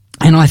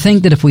 And I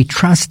think that if we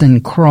trust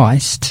in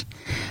Christ,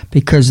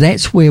 because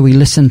that's where we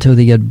listen to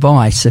the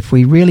advice, if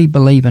we really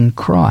believe in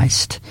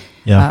Christ,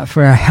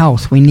 for our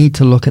health, we need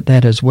to look at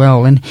that as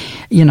well. And,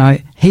 you know,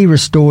 He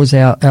restores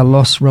our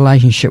lost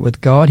relationship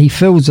with God. He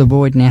fills the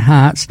void in our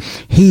hearts.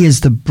 He is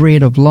the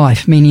bread of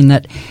life, meaning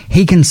that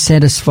He can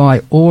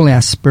satisfy all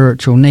our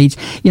spiritual needs.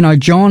 You know,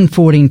 John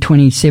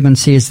 14:27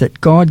 says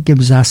that God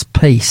gives us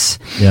peace.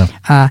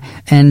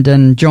 And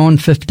in John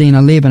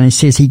 15:11 it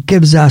says He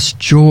gives us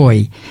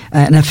joy.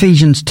 In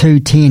Ephesians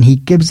 2:10 He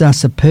gives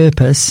us a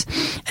purpose.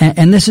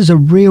 And this is a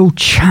real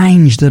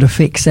change that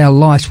affects our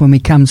lives when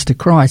it comes to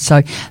Christ.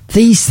 So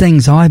these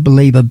things, I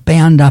believe, are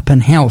bound up in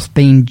health,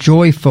 being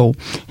joyful,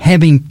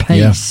 having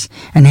peace,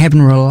 and having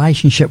a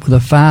relationship with the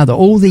Father.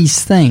 All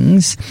these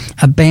things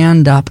are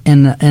bound up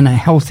in a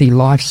healthy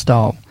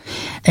lifestyle.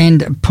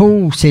 And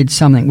Paul said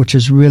something which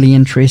is really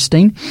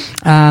interesting.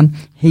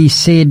 He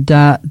said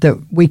that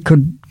we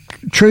could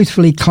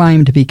truthfully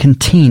claim to be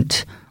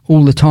content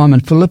all the time.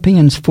 In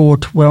Philippians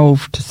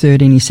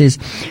 4:12-13 he says,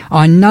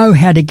 I know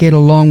how to get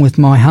along with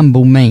my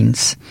humble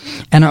means,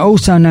 and I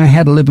also know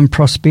how to live in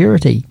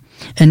prosperity.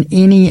 In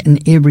any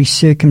and every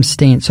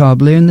circumstance, I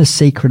have learned the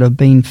secret of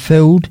being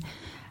filled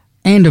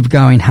and of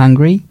going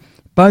hungry,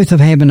 both of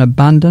having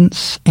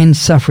abundance and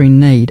suffering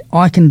need.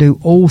 I can do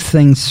all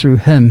things through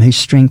him who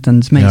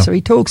strengthens me. Yeah. So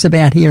he talks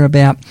about here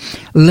about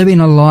living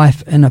a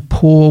life in a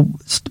poor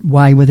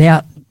way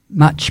without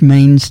much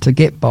means to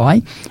get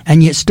by,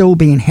 and yet still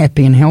being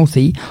happy and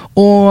healthy,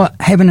 or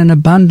having an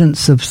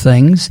abundance of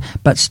things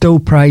but still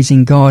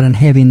praising God and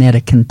having that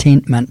a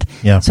contentment.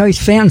 Yeah. So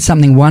he's found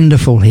something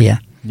wonderful here.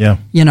 Yeah.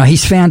 You know,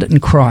 he's found it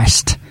in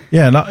Christ.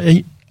 Yeah,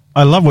 and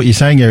I love what you're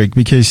saying, Eric,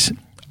 because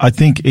I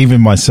think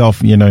even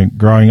myself, you know,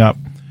 growing up,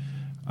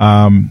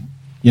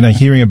 you know,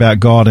 hearing about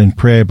God and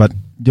prayer, but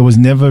there was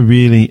never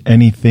really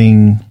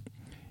anything,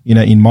 you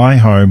know, in my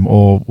home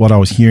or what I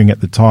was hearing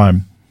at the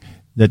time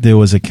that there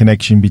was a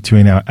connection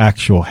between our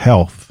actual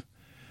health.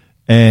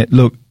 And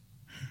look,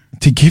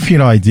 to give you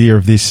an idea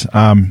of this,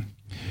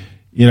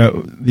 you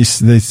know,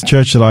 this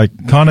church that I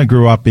kind of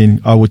grew up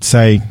in, I would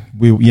say,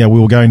 we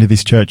were going to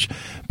this church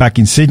back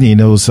in Sydney,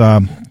 and it was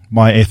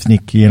my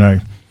ethnic, you know,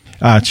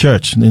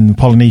 church, in the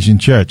Polynesian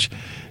church.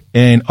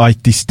 And I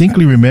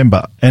distinctly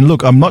remember, and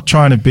look, I'm not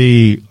trying to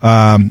be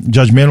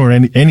judgmental or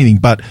anything,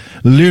 but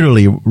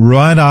literally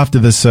right after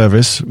the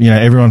service, you know,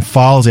 everyone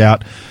files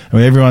out,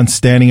 and everyone's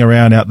standing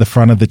around out the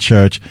front of the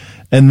church,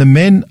 and the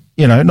men,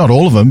 you know, not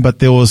all of them, but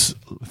there was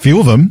a few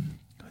of them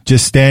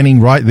just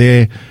standing right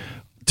there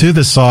to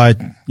the side,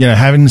 you know,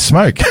 having a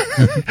smoke.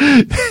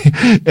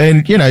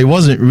 And, you know, it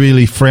wasn't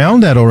really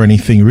frowned at or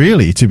anything,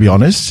 really, to be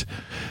honest.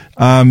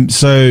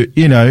 So,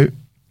 you know,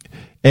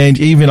 and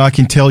even I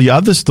can tell you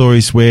other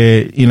stories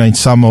where, you know, in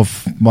some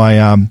of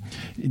my,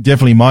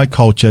 definitely my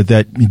culture,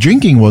 that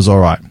drinking was all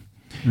right.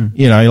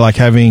 You know, like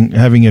having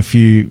a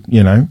few,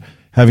 you know,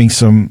 having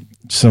some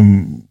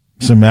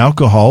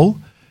alcohol.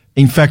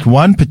 In fact,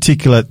 one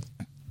particular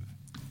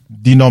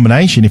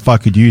denomination, if I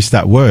could use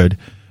that word,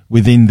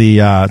 within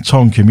the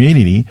Tong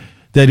community,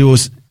 that it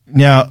was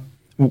now.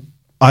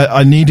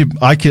 I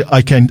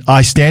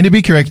stand to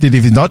be corrected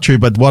if it's not true,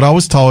 but what I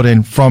was told,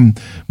 and from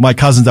my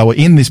cousins that were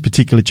in this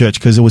particular church,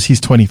 because it was his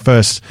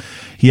 21st,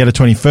 he had a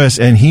 21st,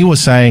 and he was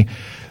saying,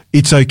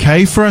 it's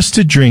okay for us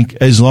to drink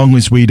as long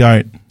as we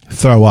don't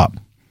throw up.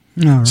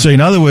 Right. So in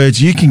other words,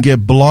 you can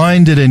get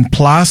blinded and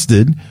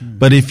plastered,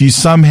 but if you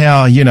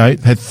somehow, you know,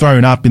 had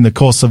thrown up in the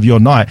course of your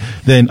night,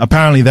 then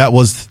apparently that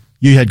was,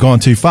 you had gone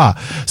too far.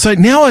 So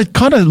now I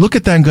kind of look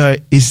at that and go,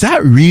 is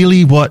that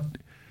really what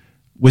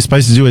we're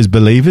supposed to do as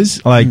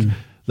believers? Like,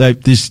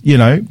 that this, you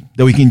know,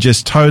 that we can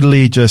just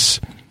totally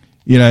just,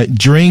 you know,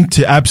 drink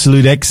to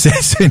absolute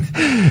excess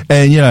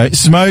and you know,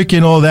 smoke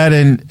and all that,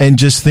 and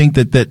just think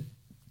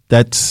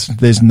that's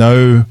there's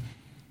no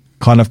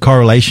kind of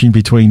correlation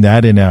between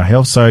that and our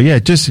health. So yeah,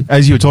 just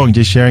as you were talking,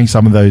 just sharing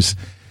some of those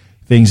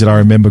things that I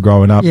remember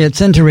growing up. Yeah,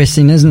 it's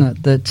interesting, isn't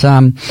it, that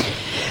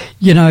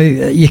you know,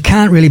 you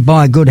can't really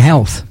buy good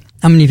health.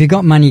 I mean, if you've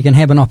got money, you can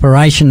have an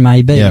operation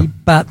maybe,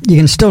 but you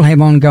can still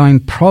have ongoing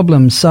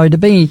problems. So to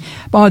be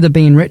either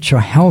being rich or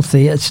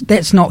healthy,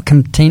 that's not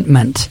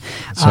contentment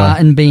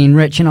in being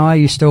rich. You know, I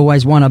used to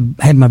always want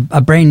to have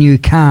a brand new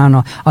car, and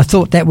I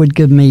thought that would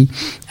give me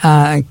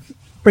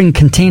bring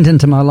content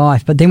into my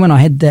life. But then when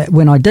I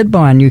did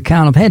buy a new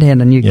car, and I've had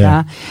a new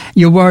car,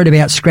 you're worried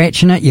about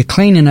scratching it, you're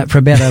cleaning it for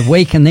about a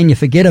week, and then you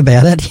forget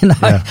about it, you know.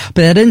 Yeah. But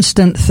that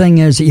instant thing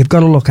is that you've got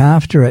to look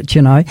after it,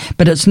 you know.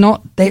 But that's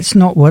not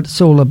what it's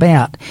all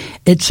about.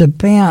 It's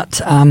about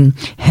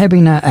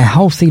having a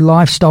healthy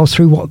lifestyle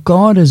through what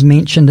God has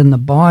mentioned in the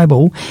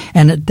Bible,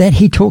 and that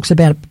he talks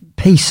about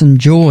peace and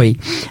joy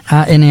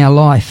in our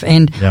life.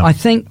 And I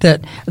think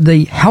that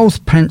the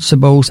health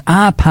principles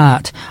are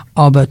part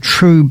of a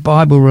true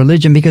Bible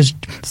religion, because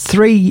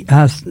John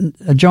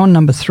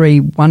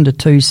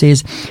 3:1-2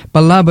 says,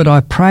 "Beloved,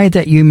 I pray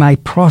that you may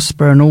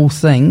prosper in all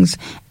things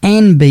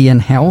and be in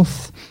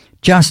health,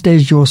 just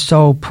as your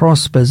soul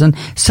prospers." And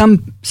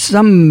some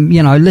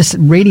you know,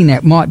 reading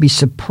that might be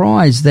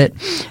surprised that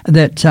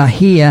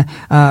here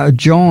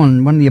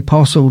John, one of the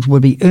apostles,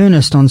 would be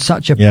earnest on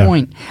such a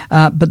point.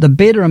 But the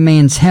better a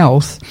man's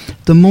health,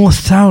 the more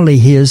thoroughly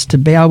he is to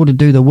be able to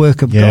do the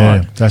work of God.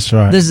 Yeah, that's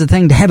right. This is the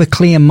thing, to have a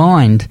clear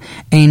mind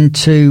and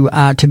to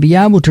be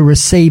able to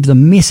receive the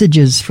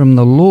messages from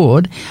the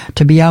Lord,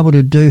 to be able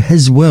to do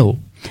his will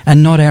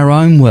and not our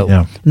own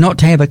will, not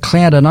to have a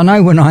cloud. And I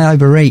know when I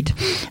overeat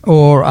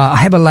or I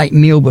have a late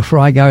meal before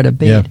I go to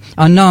bed,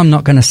 I know I'm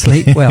not going to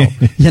sleep well,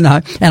 you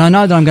know, and I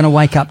know that I'm going to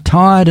wake up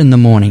tired in the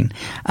morning.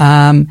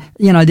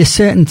 You know, there's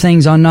certain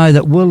things I know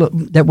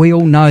that we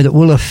all know that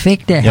will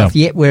affect our health,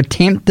 yet we're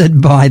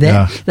tempted by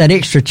that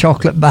extra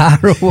chocolate bar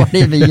or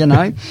whatever, you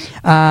know.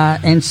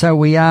 And so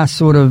we are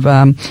sort of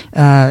in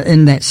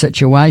that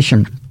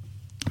situation.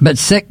 But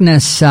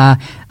sickness,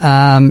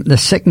 the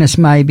sickness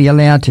may be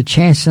allowed to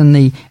chasten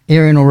the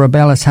erring or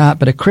rebellious heart,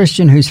 but a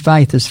Christian whose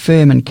faith is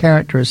firm and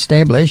character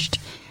established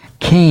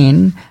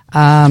can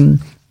have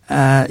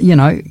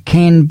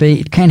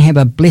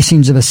a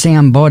blessings of a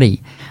sound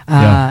body.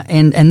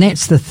 And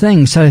that's the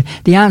thing. So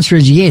the answer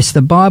is yes,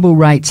 the Bible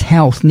rates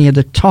health near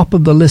the top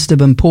of the list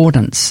of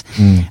importance,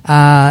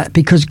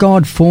 because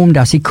God formed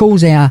us. He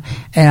calls our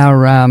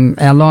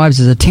lives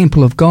as a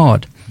temple of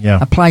God.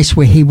 A place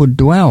where he would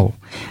dwell.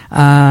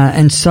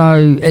 And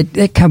so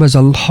it covers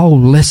a whole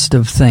list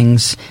of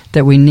things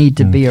that we need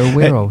to be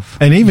aware of.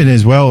 And even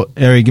as well,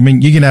 Eric, I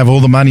mean, you can have all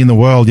the money in the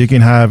world, you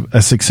can have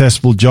a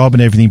successful job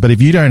and everything, but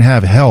if you don't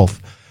have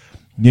health,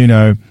 you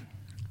know,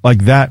 like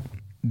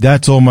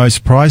that's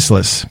almost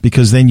priceless,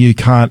 because then you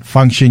can't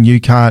function, you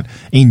can't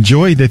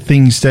enjoy the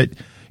things that,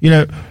 you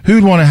know,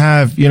 who'd want to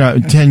have, you know,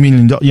 $10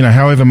 million, you know,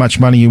 however much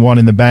money you want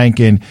in the bank,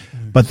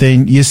 but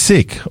then you're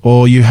sick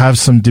or you have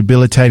some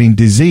debilitating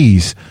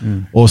disease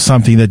or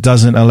something that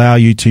doesn't allow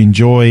you to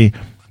enjoy,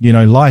 you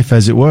know, life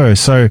as it were.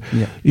 So,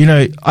 you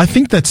know, I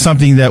think that's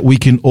something that we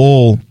can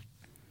all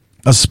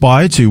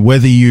aspire to,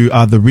 whether you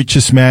are the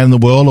richest man in the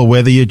world or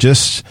whether you're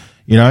just,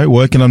 you know,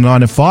 working on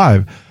 9 to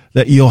 5,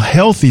 that your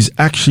health is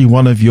actually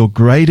one of your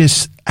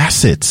greatest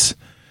assets.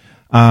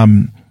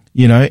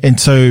 You know, and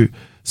so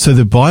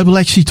the Bible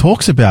actually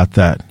talks about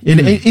that.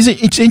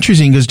 It's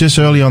interesting because just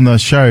early on the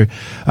show,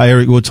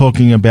 Eric, we were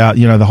talking about,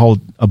 you know, the whole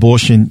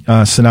abortion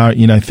scenario,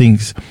 you know,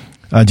 things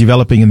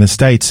developing in the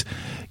States,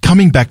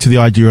 coming back to the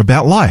idea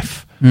about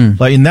life.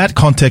 Like in that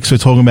context, we're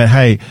talking about,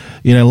 hey,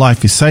 you know,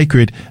 life is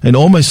sacred, and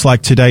almost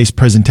like today's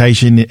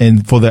presentation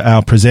and for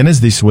our presenters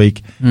this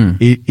week,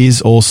 it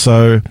is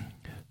also,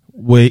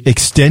 we're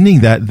extending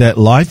that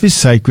life is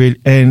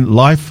sacred, and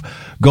life,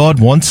 God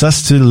wants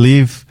us to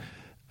live,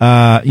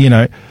 you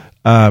know,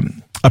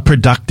 a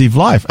productive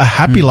life, a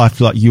happy life,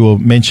 like you were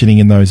mentioning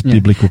in those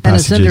biblical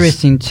passages. And it's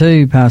interesting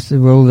too, Pastor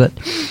Will, that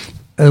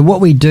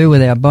what we do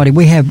with our body,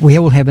 we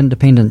all have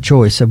independent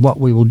choice of what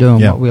we will do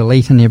and what we'll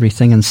eat and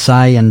everything and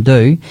say and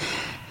do.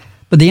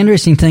 But the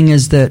interesting thing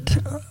is that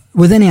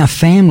within our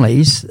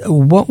families,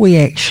 what we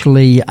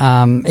actually eat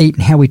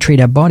and how we treat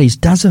our bodies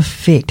does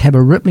have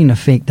a rippling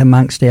effect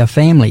amongst our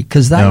family,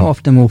 because they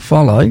often will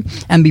follow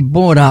and be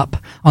brought up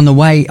on the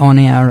way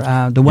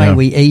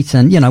we eat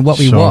and, you know, what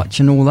we watch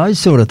and all those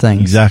sort of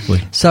things.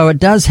 Exactly. So it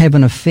does have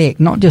an effect,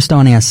 not just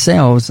on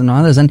ourselves and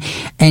others. And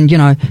you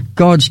know,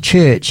 God's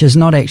church is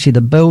not actually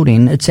the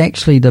building, it's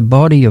actually the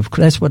body of,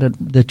 that's what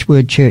the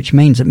word church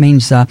means. It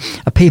means a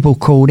people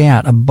called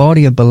out, a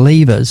body of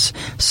believers.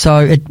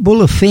 So it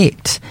will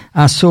affect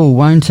us all,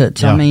 won't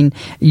it? I mean,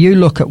 you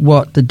look at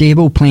what the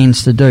devil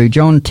plans to do.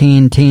 John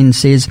 10:10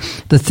 says,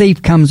 "The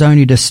thief comes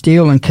only to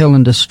steal and kill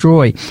and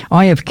destroy.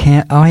 I have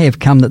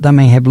come that they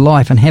may have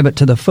life and have it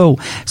to the full."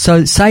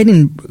 So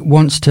Satan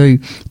wants to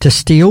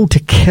steal, to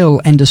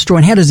kill and destroy.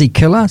 And how does he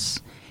kill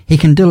us? He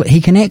can do it. He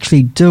can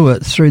actually do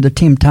it through the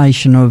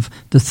temptation of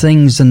the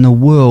things in the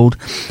world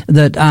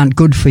that aren't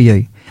good for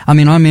you. I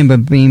mean, I remember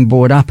being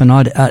brought up, and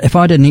if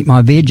I didn't eat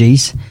my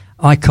veggies,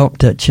 I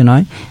copped it, you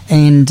know,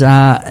 and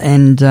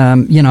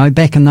you know,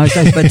 back in those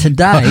days. But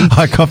today,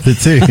 I copped it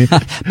too.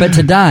 But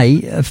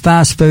today,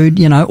 fast food,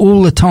 you know,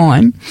 all the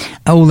time,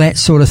 all that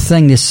sort of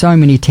thing. There's so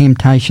many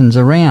temptations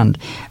around,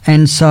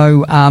 and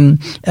so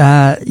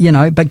you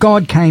know, but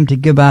God came to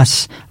give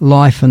us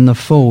life in the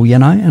full, you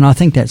know, and I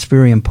think that's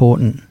very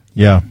important.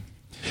 Yeah.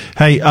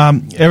 Hey,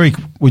 Eric,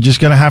 we're just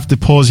going to have to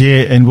pause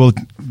here, and we're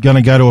going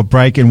to go to a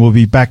break, and we'll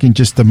be back in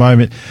just a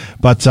moment.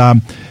 But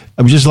I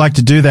would just like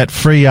to do that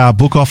free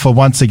book offer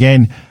once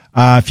again.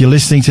 If you're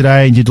listening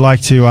today and you'd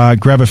like to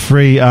grab a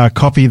free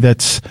copy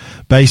that's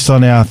based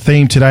on our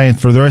theme today and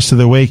for the rest of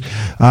the week,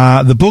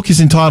 the book is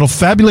entitled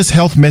Fabulous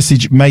Health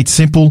Message Made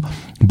Simple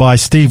by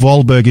Steve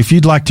Wohlberg. If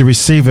you'd like to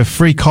receive a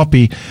free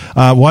copy,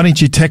 why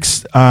don't you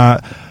text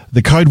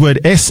the code word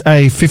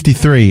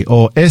SA53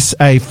 or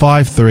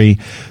SA53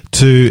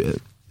 to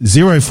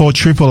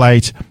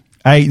 04888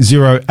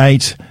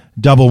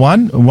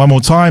 80811. One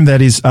more time,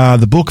 that is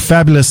the book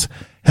Fabulous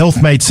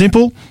Health Made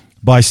Simple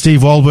by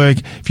Steve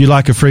Wohlberg. If you'd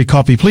like a free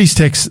copy, please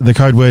text the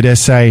code word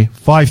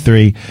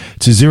SA53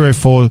 to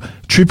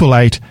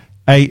 04888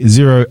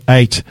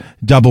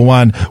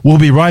 80811. We'll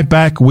be right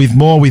back with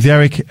more with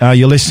Eric.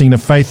 You're listening to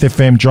Faith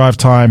FM Drive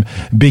Time,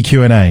 Big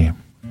Q&A.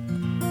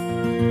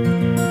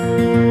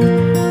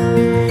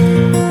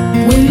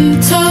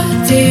 Winter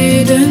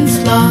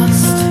didn't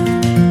last.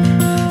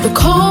 The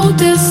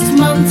coldest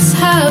months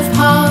have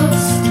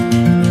passed.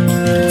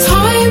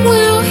 Time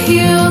will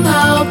heal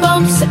our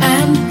bumps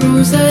and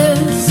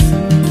bruises,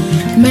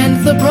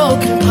 mend the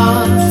broken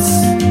parts.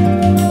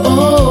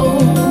 Oh,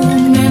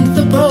 mend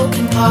the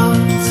broken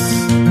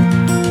parts.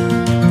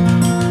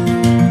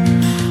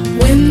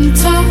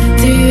 Winter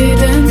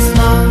didn't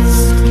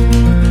last.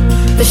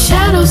 The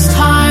shadows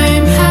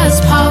time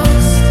has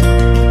passed.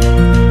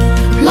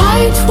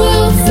 Light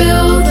will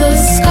fill the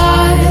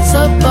skies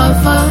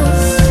above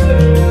us,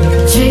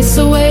 chase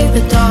away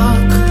the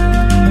dark.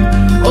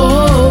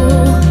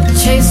 Oh,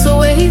 chase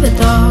away the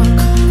dark.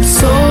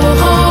 So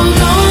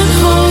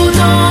hold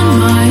on,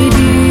 my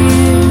dear,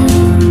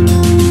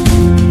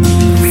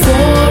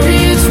 for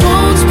it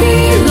won't be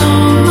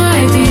long, my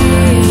dear.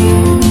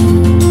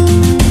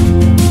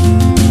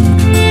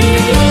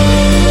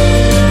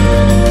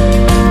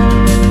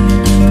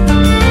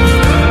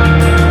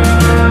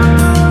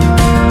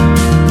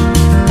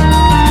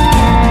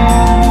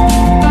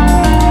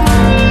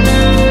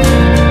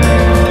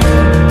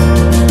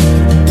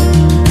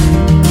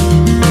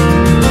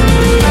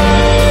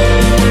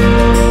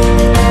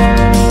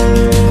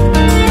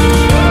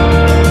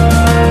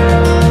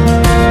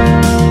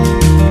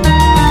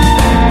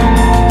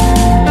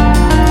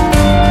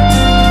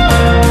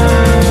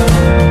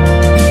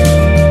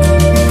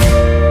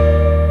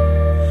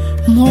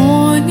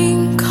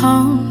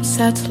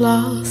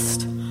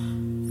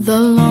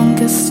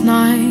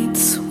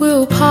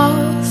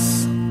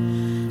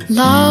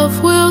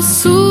 will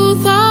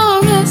soothe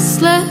our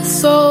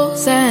restless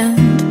souls and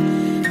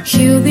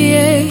heal the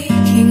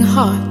aching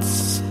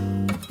hearts.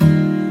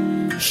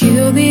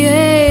 Heal the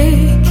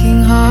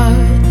aching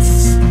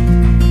hearts.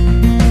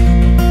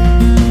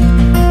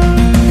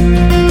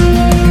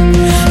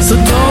 So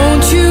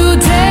don't you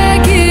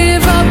dare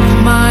give up,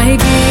 my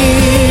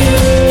dear.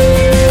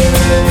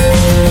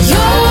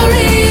 Your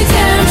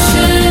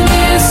redemption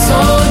is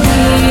so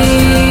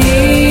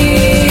near.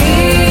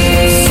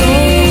 So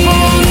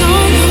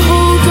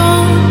hold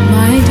on,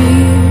 my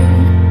dear.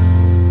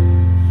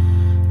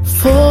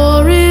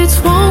 For it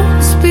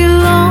won't be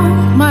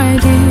long, my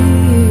dear.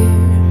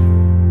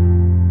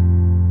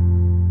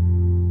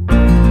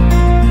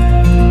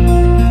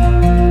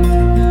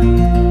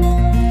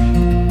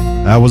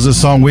 That was the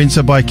song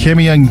Winter by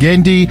Kemi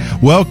Ngendi.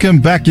 Welcome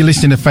back. You're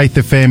listening to Faith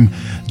FM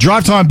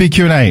Drive Time Big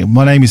Q&A.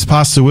 My name is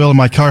Pastor Will and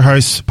my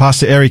co-host,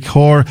 Pastor Eric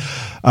Hoare,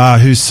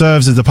 who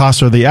serves as the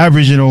pastor of the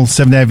Aboriginal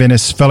Seventh-day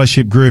Adventist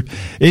Fellowship Group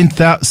in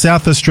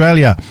South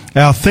Australia.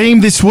 Our theme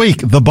this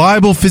week, the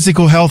Bible,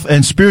 physical health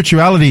and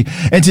spirituality.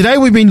 And today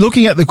we've been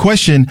looking at the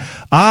question,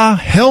 are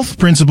health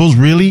principles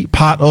really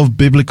part of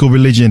biblical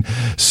religion?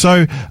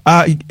 So,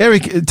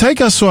 Eric,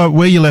 take us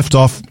where you left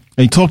off.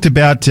 You talked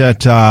about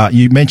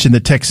you mentioned the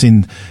text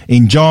in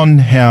John,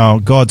 how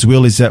God's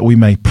will is that we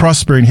may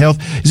prosper in health.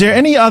 Is there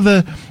any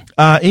other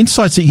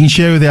insights that you can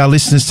share with our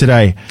listeners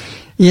today?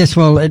 Yes,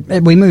 well,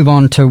 we move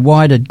on to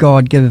why did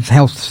God give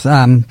health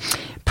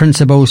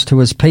principles to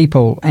his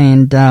people,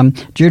 and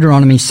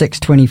Deuteronomy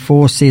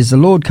 6:24 says, the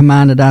Lord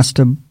commanded us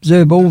to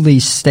observe all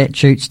these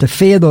statutes, to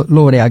fear the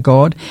Lord our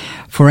God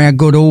for our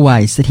good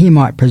always, that he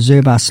might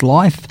preserve us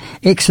life.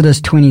 Exodus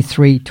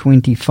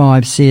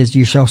 23:25 says,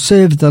 you shall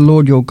serve the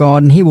Lord your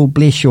God, and he will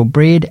bless your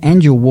bread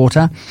and your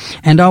water,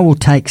 and I will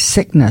take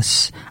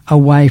sickness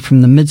away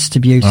from the midst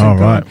of you.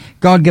 So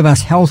God give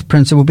us health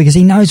principle because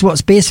he knows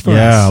what's best for us.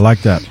 Yeah, I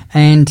like that.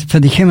 And for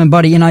the human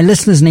body,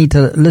 listeners need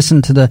to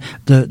listen to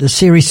the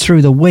series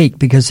through the week,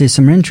 because there's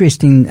some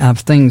interesting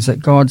things that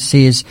God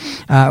says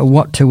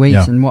what to eat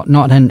and what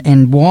not,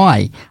 and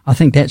why. I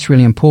think that's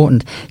really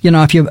important. When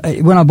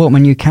I bought my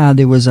new car,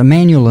 there was a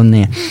manual in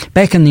there.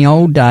 Back in the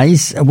old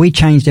days, we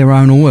changed our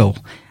own oil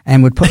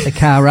and would put the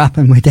car up,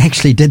 and we'd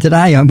actually did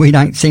today, and we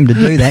don't seem to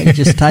do that. We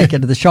just take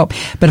it to the shop.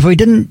 But if we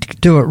didn't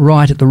do it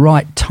right at the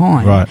right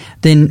time,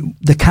 then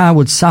the car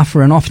would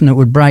suffer, and often it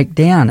would break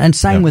down. And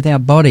same with our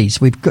bodies.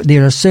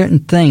 There are certain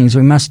things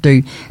we must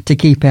do to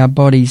keep our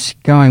bodies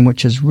going,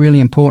 which is really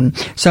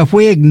important. So if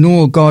we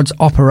ignore God's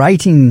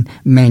operating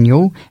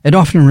manual, it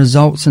often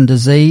results in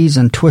disease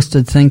and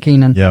twisted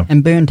thinking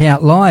and burnt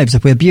out lives.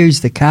 If we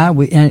abuse the car,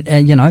 we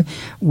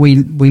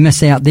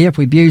miss out there. If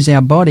we abuse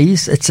our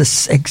bodies,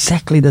 it's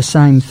exactly the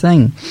same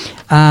thing.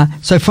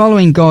 So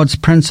following God's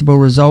principle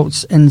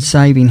results in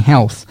saving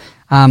health.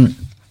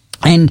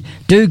 And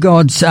do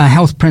God's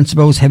health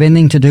principles have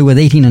anything to do with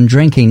eating and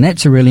drinking?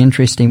 That's a really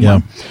interesting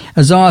one.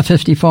 Isaiah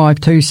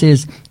 55:2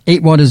 says,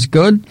 eat what is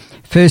good.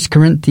 1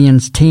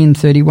 Corinthians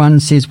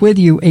 10:31 says, whether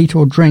you eat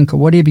or drink or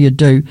whatever you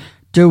do,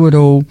 do it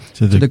all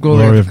to the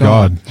glory of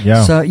God.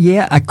 So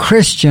a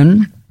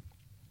Christian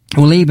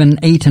will even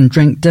eat and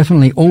drink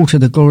differently, all to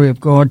the glory of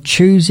God,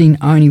 choosing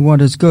only what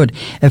is good.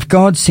 If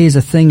God says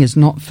a thing is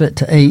not fit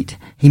to eat,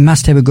 he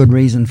must have a good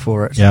reason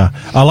for it. Yeah.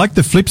 I like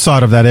the flip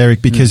side of that,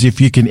 Eric, because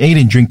if you can eat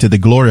and drink to the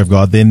glory of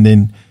God,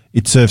 then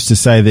it serves to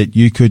say that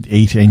you could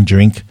eat and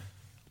drink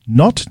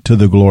not to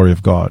the glory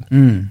of God.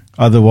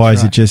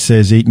 Otherwise, it just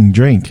says eat and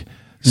drink.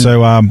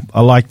 So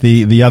I like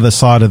the other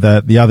side of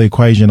that, the other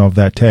equation of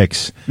that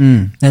text.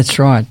 That's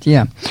right,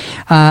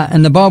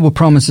 and the Bible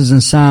promises in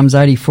Psalms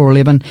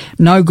 84:11,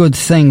 no good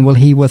thing will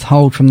he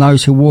withhold from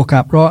those who walk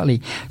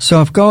uprightly.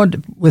 So if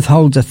God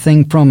withholds a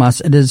thing from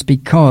us, it is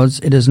because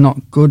it is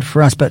not good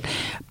for us. But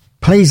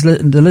please,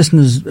 the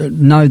listeners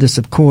know this,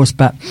 of course,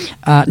 but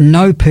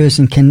no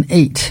person can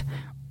eat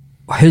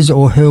his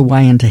or her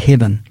way into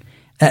heaven.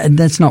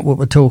 That's not what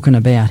we're talking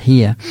about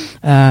here.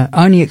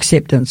 Only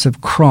acceptance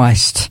of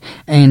Christ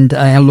and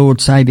our Lord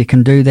Saviour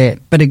can do that.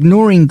 But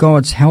ignoring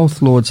God's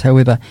health laws,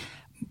 however,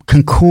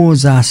 can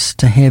cause us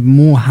to have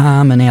more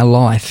harm in our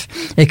life.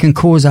 It can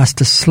cause us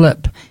to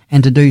slip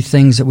and to do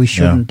things that we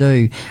shouldn't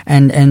do.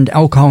 And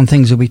alcohol and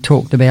things will be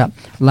talked about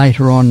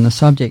later on in the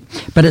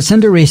subject. But it's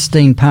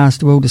interesting,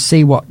 Pastor Will, to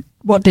see what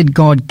did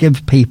God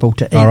give people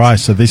to eat? All right,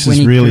 so this when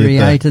is really he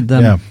created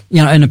them,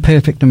 in a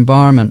perfect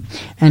environment.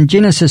 And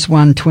Genesis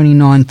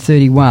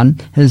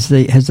 1:29-31 has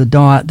the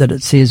diet that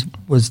it says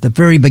was the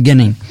very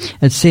beginning.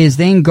 It says,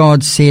 then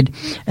God said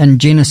in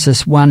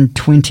Genesis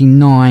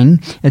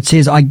 1:29, it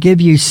says, I give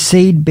you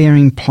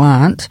seed-bearing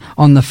plant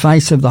on the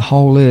face of the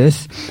whole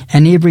earth,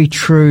 and every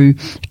true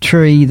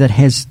tree that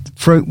has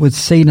fruit with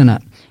seed in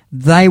it.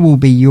 They will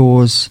be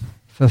yours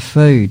for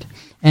food.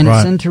 And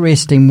it's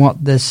interesting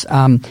what this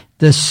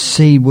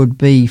seed would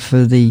be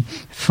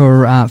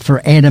for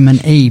Adam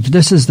and Eve.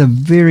 This is the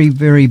very,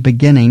 very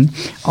beginning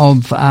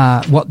of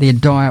what their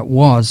diet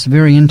was.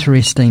 Very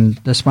interesting,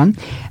 this one.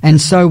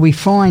 And so we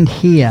find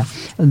here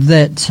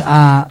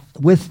that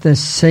with the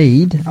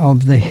seed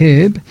of the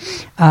herb.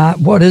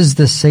 What is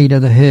the seed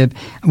of the herb?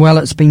 Well,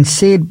 it's been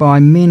said by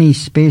many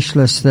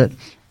specialists that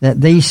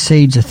these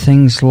seeds are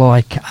things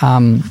like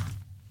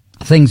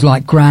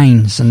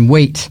grains and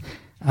wheat,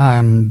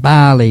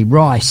 barley,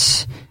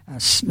 rice,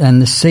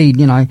 and the seed.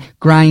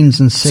 Grains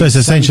and seeds. So it's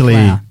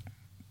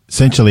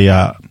essentially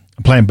a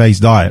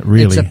plant-based diet,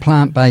 really. It's a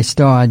plant-based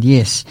diet,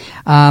 yes.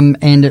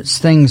 And it's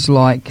things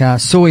like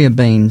soya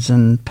beans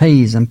and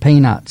peas and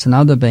peanuts and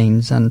other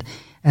beans and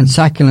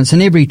succulents,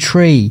 and every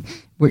tree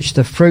which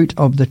the fruit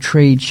of the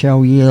tree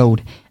shall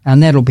yield.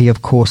 And that'll be,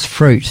 of course,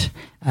 fruit.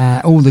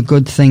 All the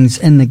good things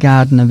in the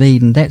Garden of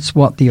Eden. That's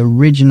what the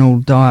original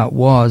diet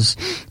was.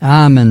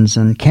 Almonds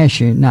and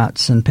cashew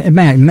nuts. And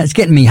man, it's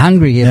getting me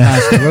hungry here,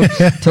 Pastor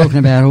Will, talking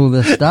about all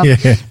this stuff.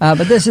 Yeah.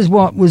 But this is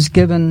what was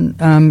given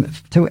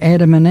to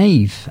Adam and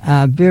Eve.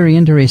 Very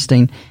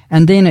interesting.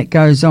 And then it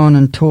goes on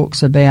and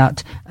talks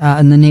about,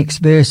 in the next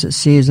verse, it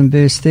says in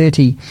verse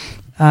 30,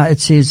 it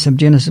says, of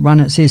Genesis 1,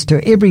 it says,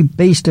 to every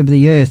beast of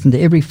the earth and to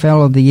every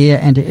fowl of the air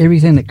and to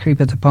everything that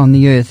creepeth upon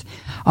the earth,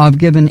 I've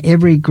given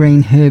every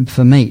green herb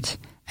for meat.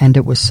 And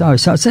it was so.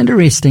 So it's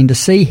interesting to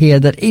see here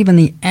that even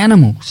the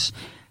animals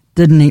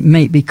didn't eat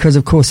meat because,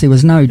 of course, there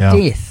was no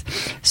death.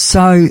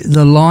 So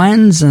the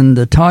lions and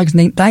the tigers,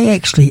 they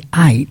actually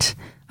ate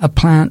a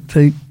plant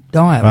food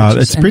diet.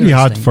 It's pretty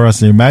hard for us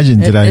to imagine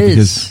today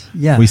because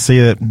we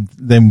see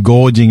them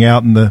gorging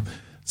out in the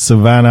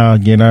savannah,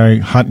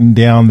 hunting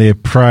down their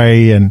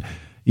prey, and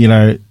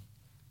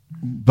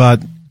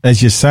but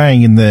as you're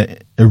saying,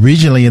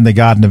 originally in the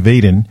Garden of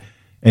Eden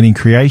and in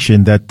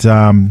creation, there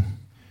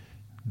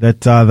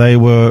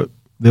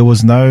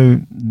was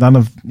none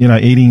of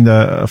eating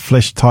the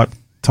flesh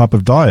type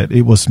of diet.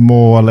 It was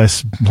more or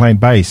less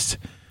plant based.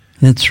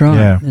 That's right.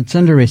 Yeah. It's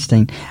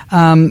interesting.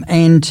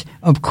 And,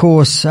 of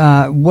course,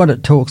 what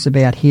it talks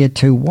about here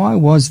too, why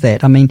was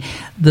that? I mean,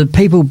 the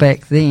people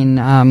back then,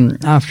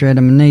 after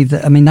Adam and Eve,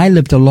 they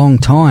lived a long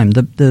time.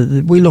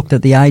 We looked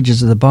at the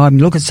ages of the Bible.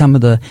 Look at some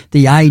of the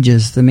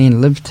ages the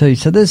men lived to.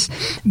 So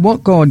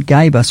what God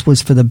gave us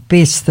was for the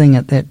best thing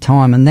at that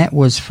time, and that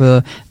was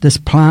for this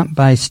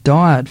plant-based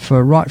diet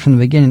right from the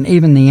beginning.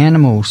 Even the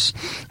animals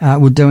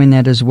were doing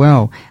that as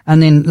well.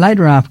 And then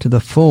later after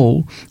the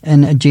fall,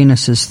 in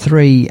Genesis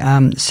 3,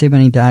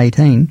 17 to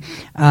 18,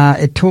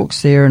 it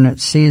talks there and it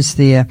says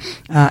there,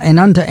 and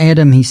unto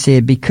Adam he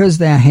said, because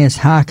thou hast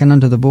hearkened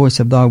unto the voice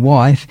of thy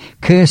wife,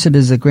 cursed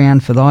is the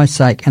ground for thy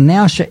sake, and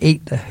thou shalt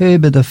eat the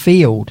herb of the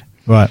field.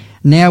 Right.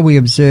 Now we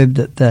observe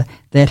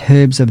that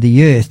herbs of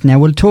the earth. Now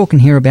we're talking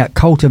here about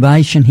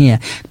cultivation here,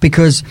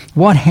 because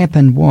what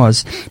happened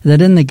was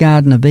that in the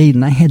Garden of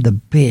Eden they had the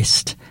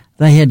best.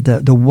 They had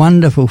the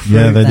wonderful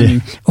fruit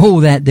and all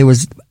that. There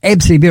was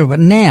absolutely beautiful. But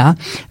now,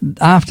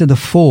 after the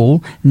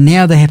fall,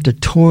 now they have to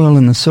toil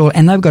in the soil,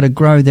 and they've got to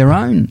grow their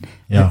own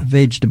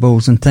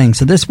vegetables and things.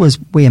 So this was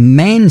where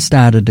man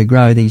started to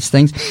grow these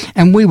things.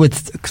 And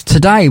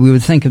today we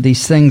would think of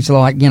these things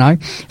like,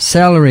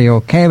 celery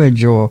or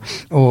cabbage or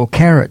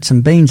carrots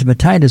and beans and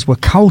potatoes. We're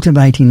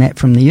cultivating that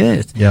from the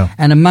earth. Yeah.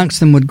 And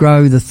amongst them would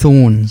grow the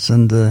thorns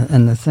and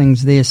the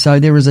things there. So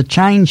there is a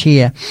change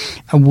here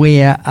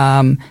where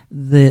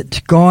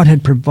that God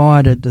had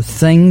provided the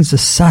things, the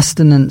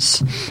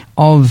sustenance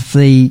of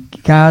the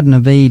Garden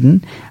of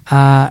Eden,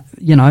 for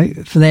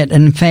that.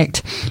 And in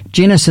fact,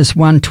 Genesis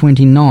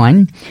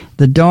 1:29,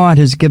 the diet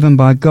is given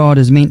by God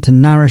is meant to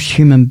nourish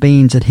human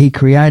beings that he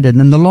created.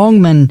 And the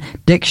Longman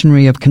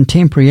Dictionary of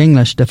Contemporary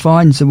English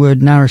defines the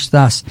word nourish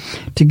thus: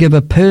 to give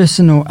a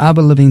person or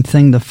other living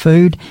thing the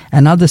food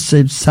and other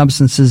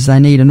substances they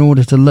need in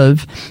order to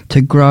live,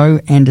 to grow,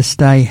 and to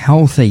stay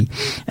healthy.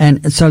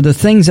 And so the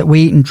things that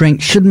we eat and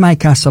drink should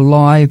make us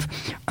alive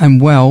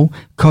and well,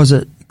 because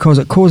it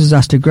causes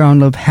us to grow and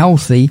live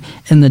healthy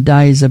in the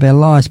days of our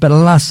lives. But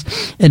alas,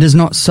 it is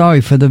not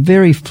so, for the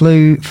very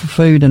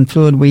food and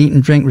fluid we eat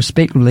and drink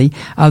respectively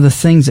are the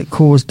things that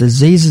cause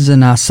diseases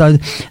in us. So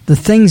the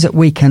things that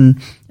we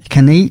can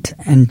eat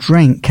and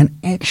drink can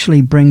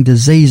actually bring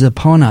disease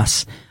upon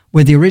us,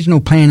 where the original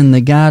plan in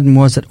the garden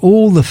was that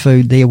all the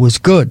food there was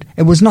good.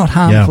 It was not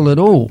harmful at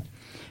all.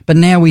 But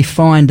now we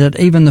find that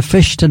even the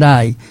fish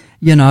today,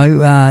 you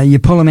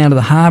pull them out of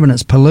the harbour and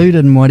it's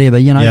polluted and whatever,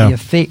 the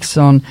effects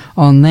on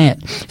that.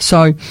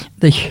 So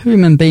the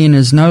human being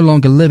is no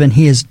longer living,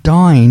 he is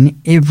dying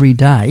every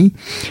day,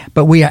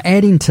 but we are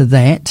adding to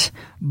that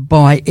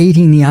by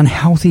eating the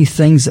unhealthy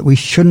things that we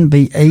shouldn't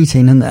be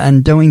eating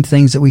and doing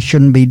things that we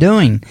shouldn't be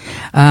doing.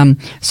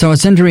 So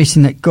it's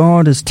interesting that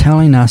God is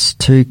telling us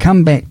to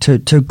come back to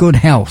good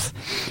health,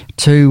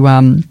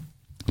 to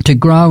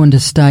grow and to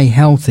stay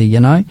healthy,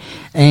 and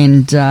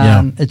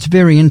it's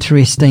very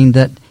interesting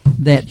that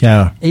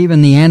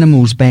even the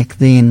animals back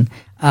then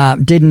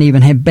didn't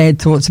even have bad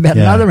thoughts about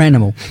another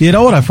animal. You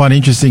know what I find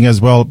interesting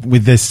as well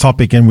with this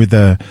topic and with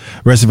the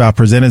rest of our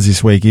presenters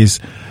this week is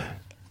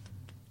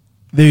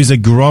there's a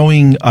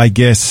growing, I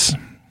guess,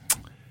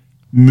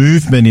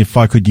 movement, if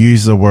I could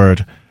use the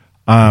word,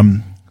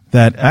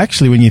 that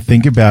actually when you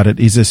think about it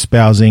is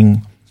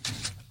espousing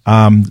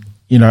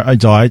a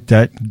diet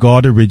that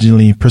God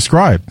originally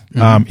prescribed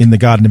in the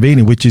Garden of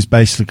Eden, which is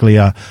basically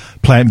a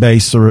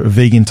plant-based or a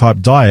vegan type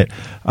diet.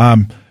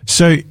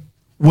 So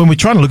when we're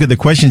trying to look at the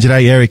question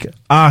today, Eric,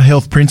 are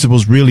health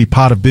principles really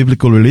part of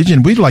biblical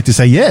religion? We'd like to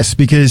say yes,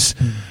 because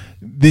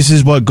this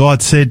is what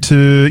God said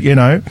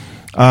to,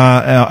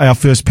 our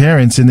first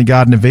parents in the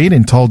Garden of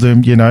Eden, told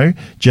them,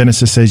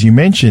 Genesis, as you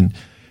mentioned.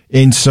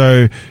 And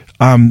so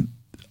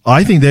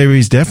I think there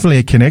is definitely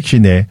a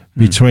connection there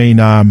between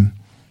our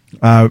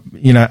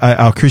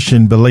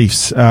Christian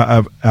beliefs,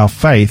 our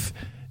faith,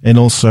 and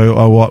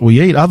also what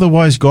we eat.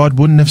 Otherwise, God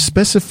wouldn't have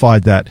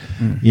specified that,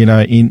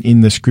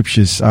 in the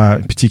scriptures,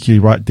 particularly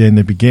right there in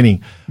the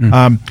beginning.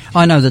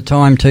 I know the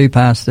time too,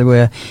 Pastor,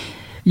 where,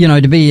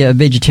 to be a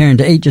vegetarian,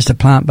 to eat just a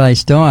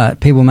plant-based diet,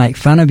 people make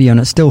fun of you, and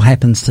it still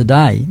happens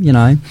today.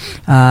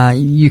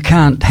 You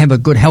can't have a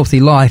good, healthy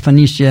life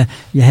unless you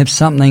have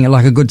something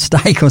like a good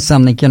steak or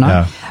something,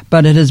 Yeah.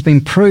 But it has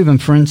been proven,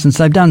 for instance,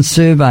 they've done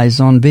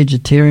surveys on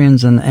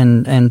vegetarians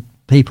and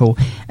people,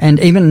 and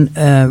even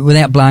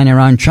without blowing our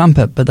own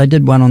trumpet, but they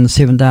did one on the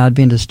Seventh-day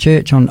Adventist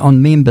Church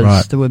on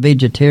members that were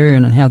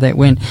vegetarian and how that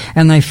went,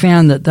 and they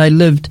found that they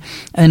lived,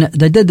 and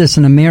they did this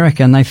in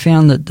America, and they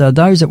found that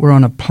those that were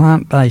on a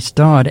plant-based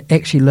diet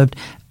actually lived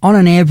on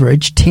an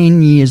average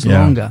 10 years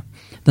longer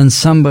than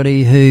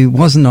somebody who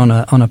wasn't on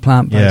a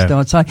plant-based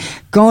diet. So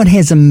God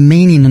has a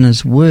meaning in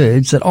his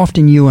words that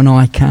often you and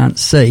I can't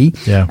see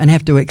and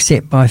have to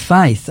accept by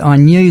faith. I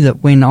knew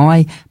that when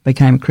I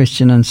became a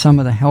Christian, and some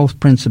of the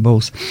health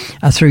principles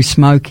through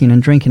smoking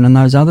and drinking and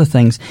those other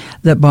things,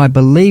 that by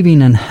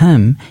believing in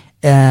him,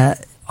 I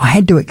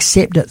had to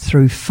accept it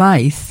through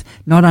faith,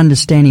 not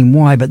understanding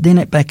why, but then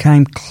it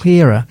became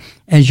clearer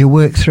as you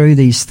work through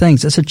these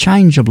things. It's a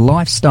change of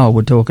lifestyle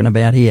we're talking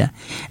about here.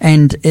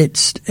 And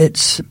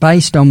it's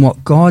based on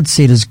what God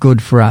said is good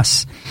for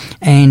us.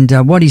 And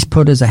what he's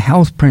put as a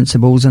health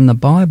principles in the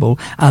Bible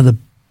are the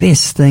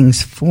best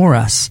things for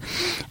us.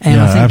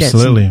 And I think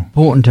absolutely. That's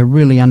important to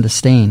really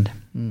understand.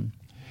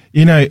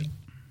 Because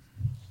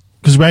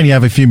we only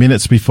have a few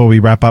minutes before we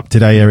wrap up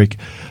today, Eric,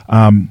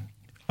 I'm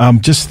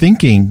just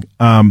thinking,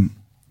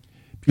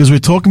 because we're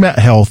talking about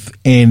health,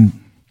 and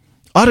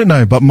I don't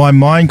know, but my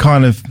mind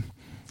kind of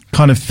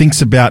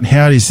thinks about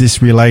how is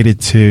this related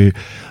to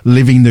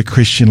living the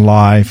Christian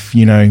life,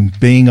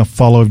 being a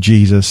follower of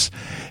Jesus.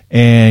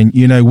 And,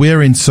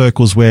 we're in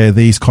circles where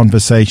these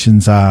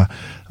conversations are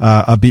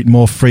a bit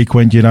more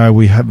frequent.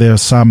 There are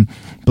some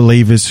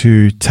believers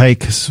who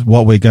take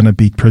what we're going to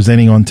be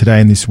presenting on today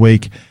and this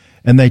week,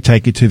 and they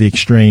take it to the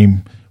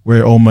extreme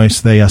where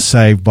almost they are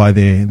saved by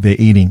their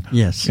eating,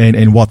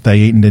 and what they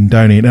eat and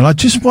don't eat. And I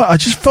just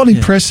felt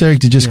impressed, Eric,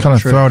 to just kind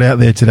of throw it out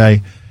there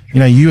today.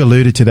 You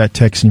alluded to that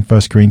text in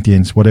 1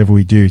 Corinthians, whatever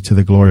we do to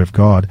the glory of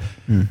God.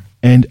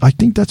 And I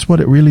think that's what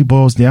it really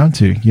boils down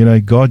to.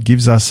 God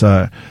gives us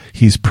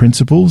his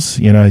principles,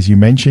 as you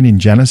mentioned in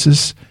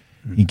Genesis.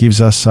 He gives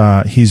us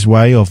his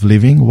way of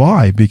living.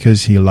 Why?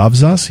 Because he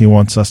loves us. He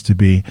wants us to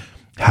be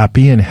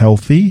happy and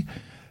healthy.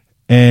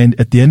 And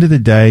at the end of the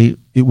day,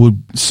 it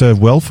would serve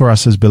well for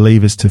us as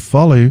believers to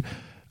follow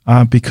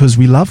because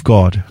we love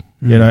God,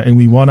 and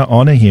we want to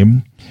honor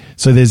him.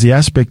 So there's the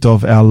aspect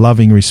of our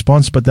loving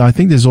response, but I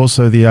think there's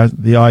also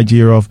the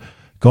idea of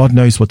God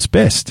knows what's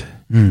best.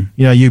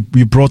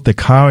 You brought the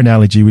car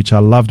analogy, which I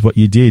loved what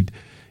you did,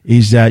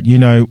 is that,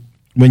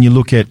 when you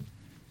look at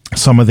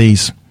some of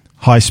these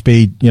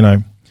high-speed,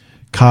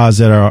 cars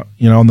that are,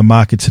 on the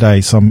market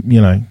today, some,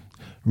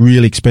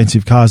 really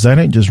expensive cars, they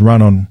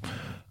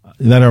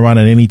don't run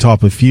on any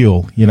type of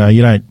fuel. You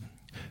don't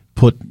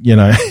put,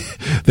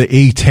 the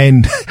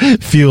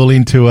E10 fuel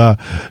into a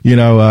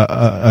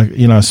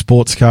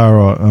sports car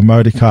or a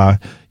motor car.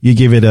 You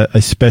give it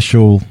a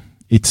special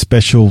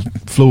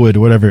fluid,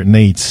 whatever it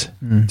needs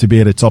to be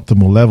at its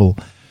optimal level.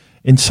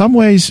 In some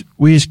ways,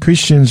 we as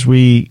Christians,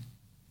 we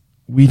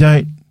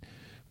may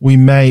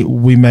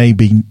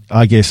be,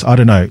 I guess, I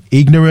don't know,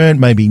 ignorant,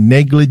 maybe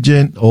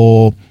negligent,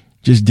 or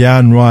just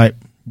downright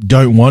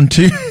don't want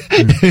to.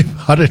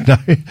 I don't know.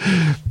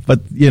 But,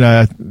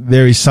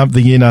 there is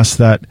something in us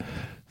that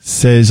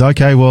says,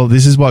 okay, well,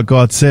 this is what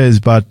God says,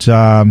 but,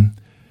 I'm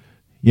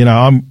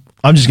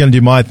just going to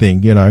do my thing,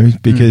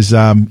 because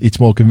it's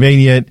more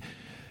convenient.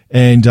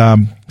 And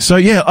so,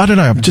 I don't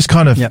know. I'm just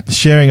kind of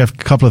sharing a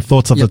couple of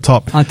thoughts off the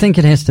top. I think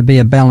it has to be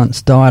a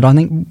balanced diet. I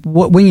think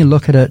when you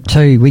look at it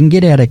too, we can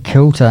get out of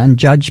kilter and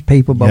judge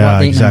people by what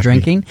they're eating and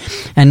drinking,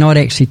 and not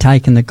actually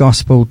taking the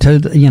gospel to,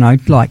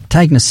 like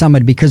taking to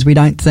somebody because we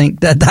don't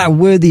think that they're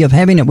worthy of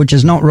having it, which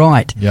is not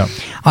right. Yeah.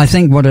 I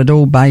think what it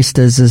all based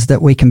is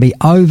that we can be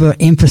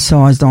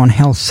overemphasized on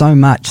health so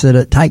much that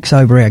it takes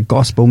over our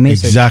gospel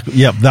message. Exactly.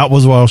 Yep. That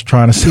was what I was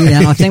trying to say.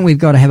 Yeah, I think we've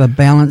got to have a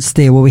balance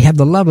there where we have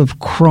the love of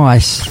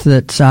Christ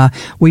that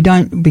we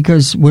don't,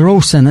 because we're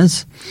all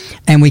sinners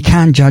and we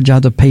can't judge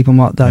other people and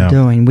what they're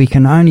doing. We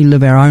can only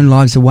live our own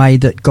lives the way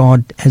that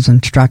God has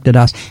instructed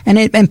us.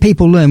 And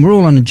people learn. We're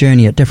all on a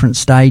journey at different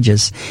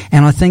stages.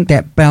 And I think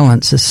that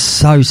balance is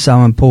so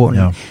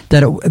important,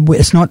 that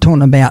it's not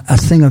talking about a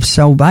thing of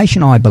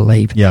salvation, I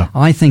believe.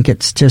 I think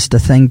it's just a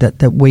thing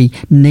that we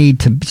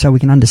need to, so we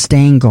can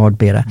understand God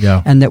better,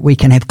 and that we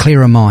can have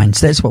clearer minds.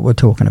 That's what we're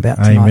talking about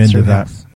tonight. Amen to that.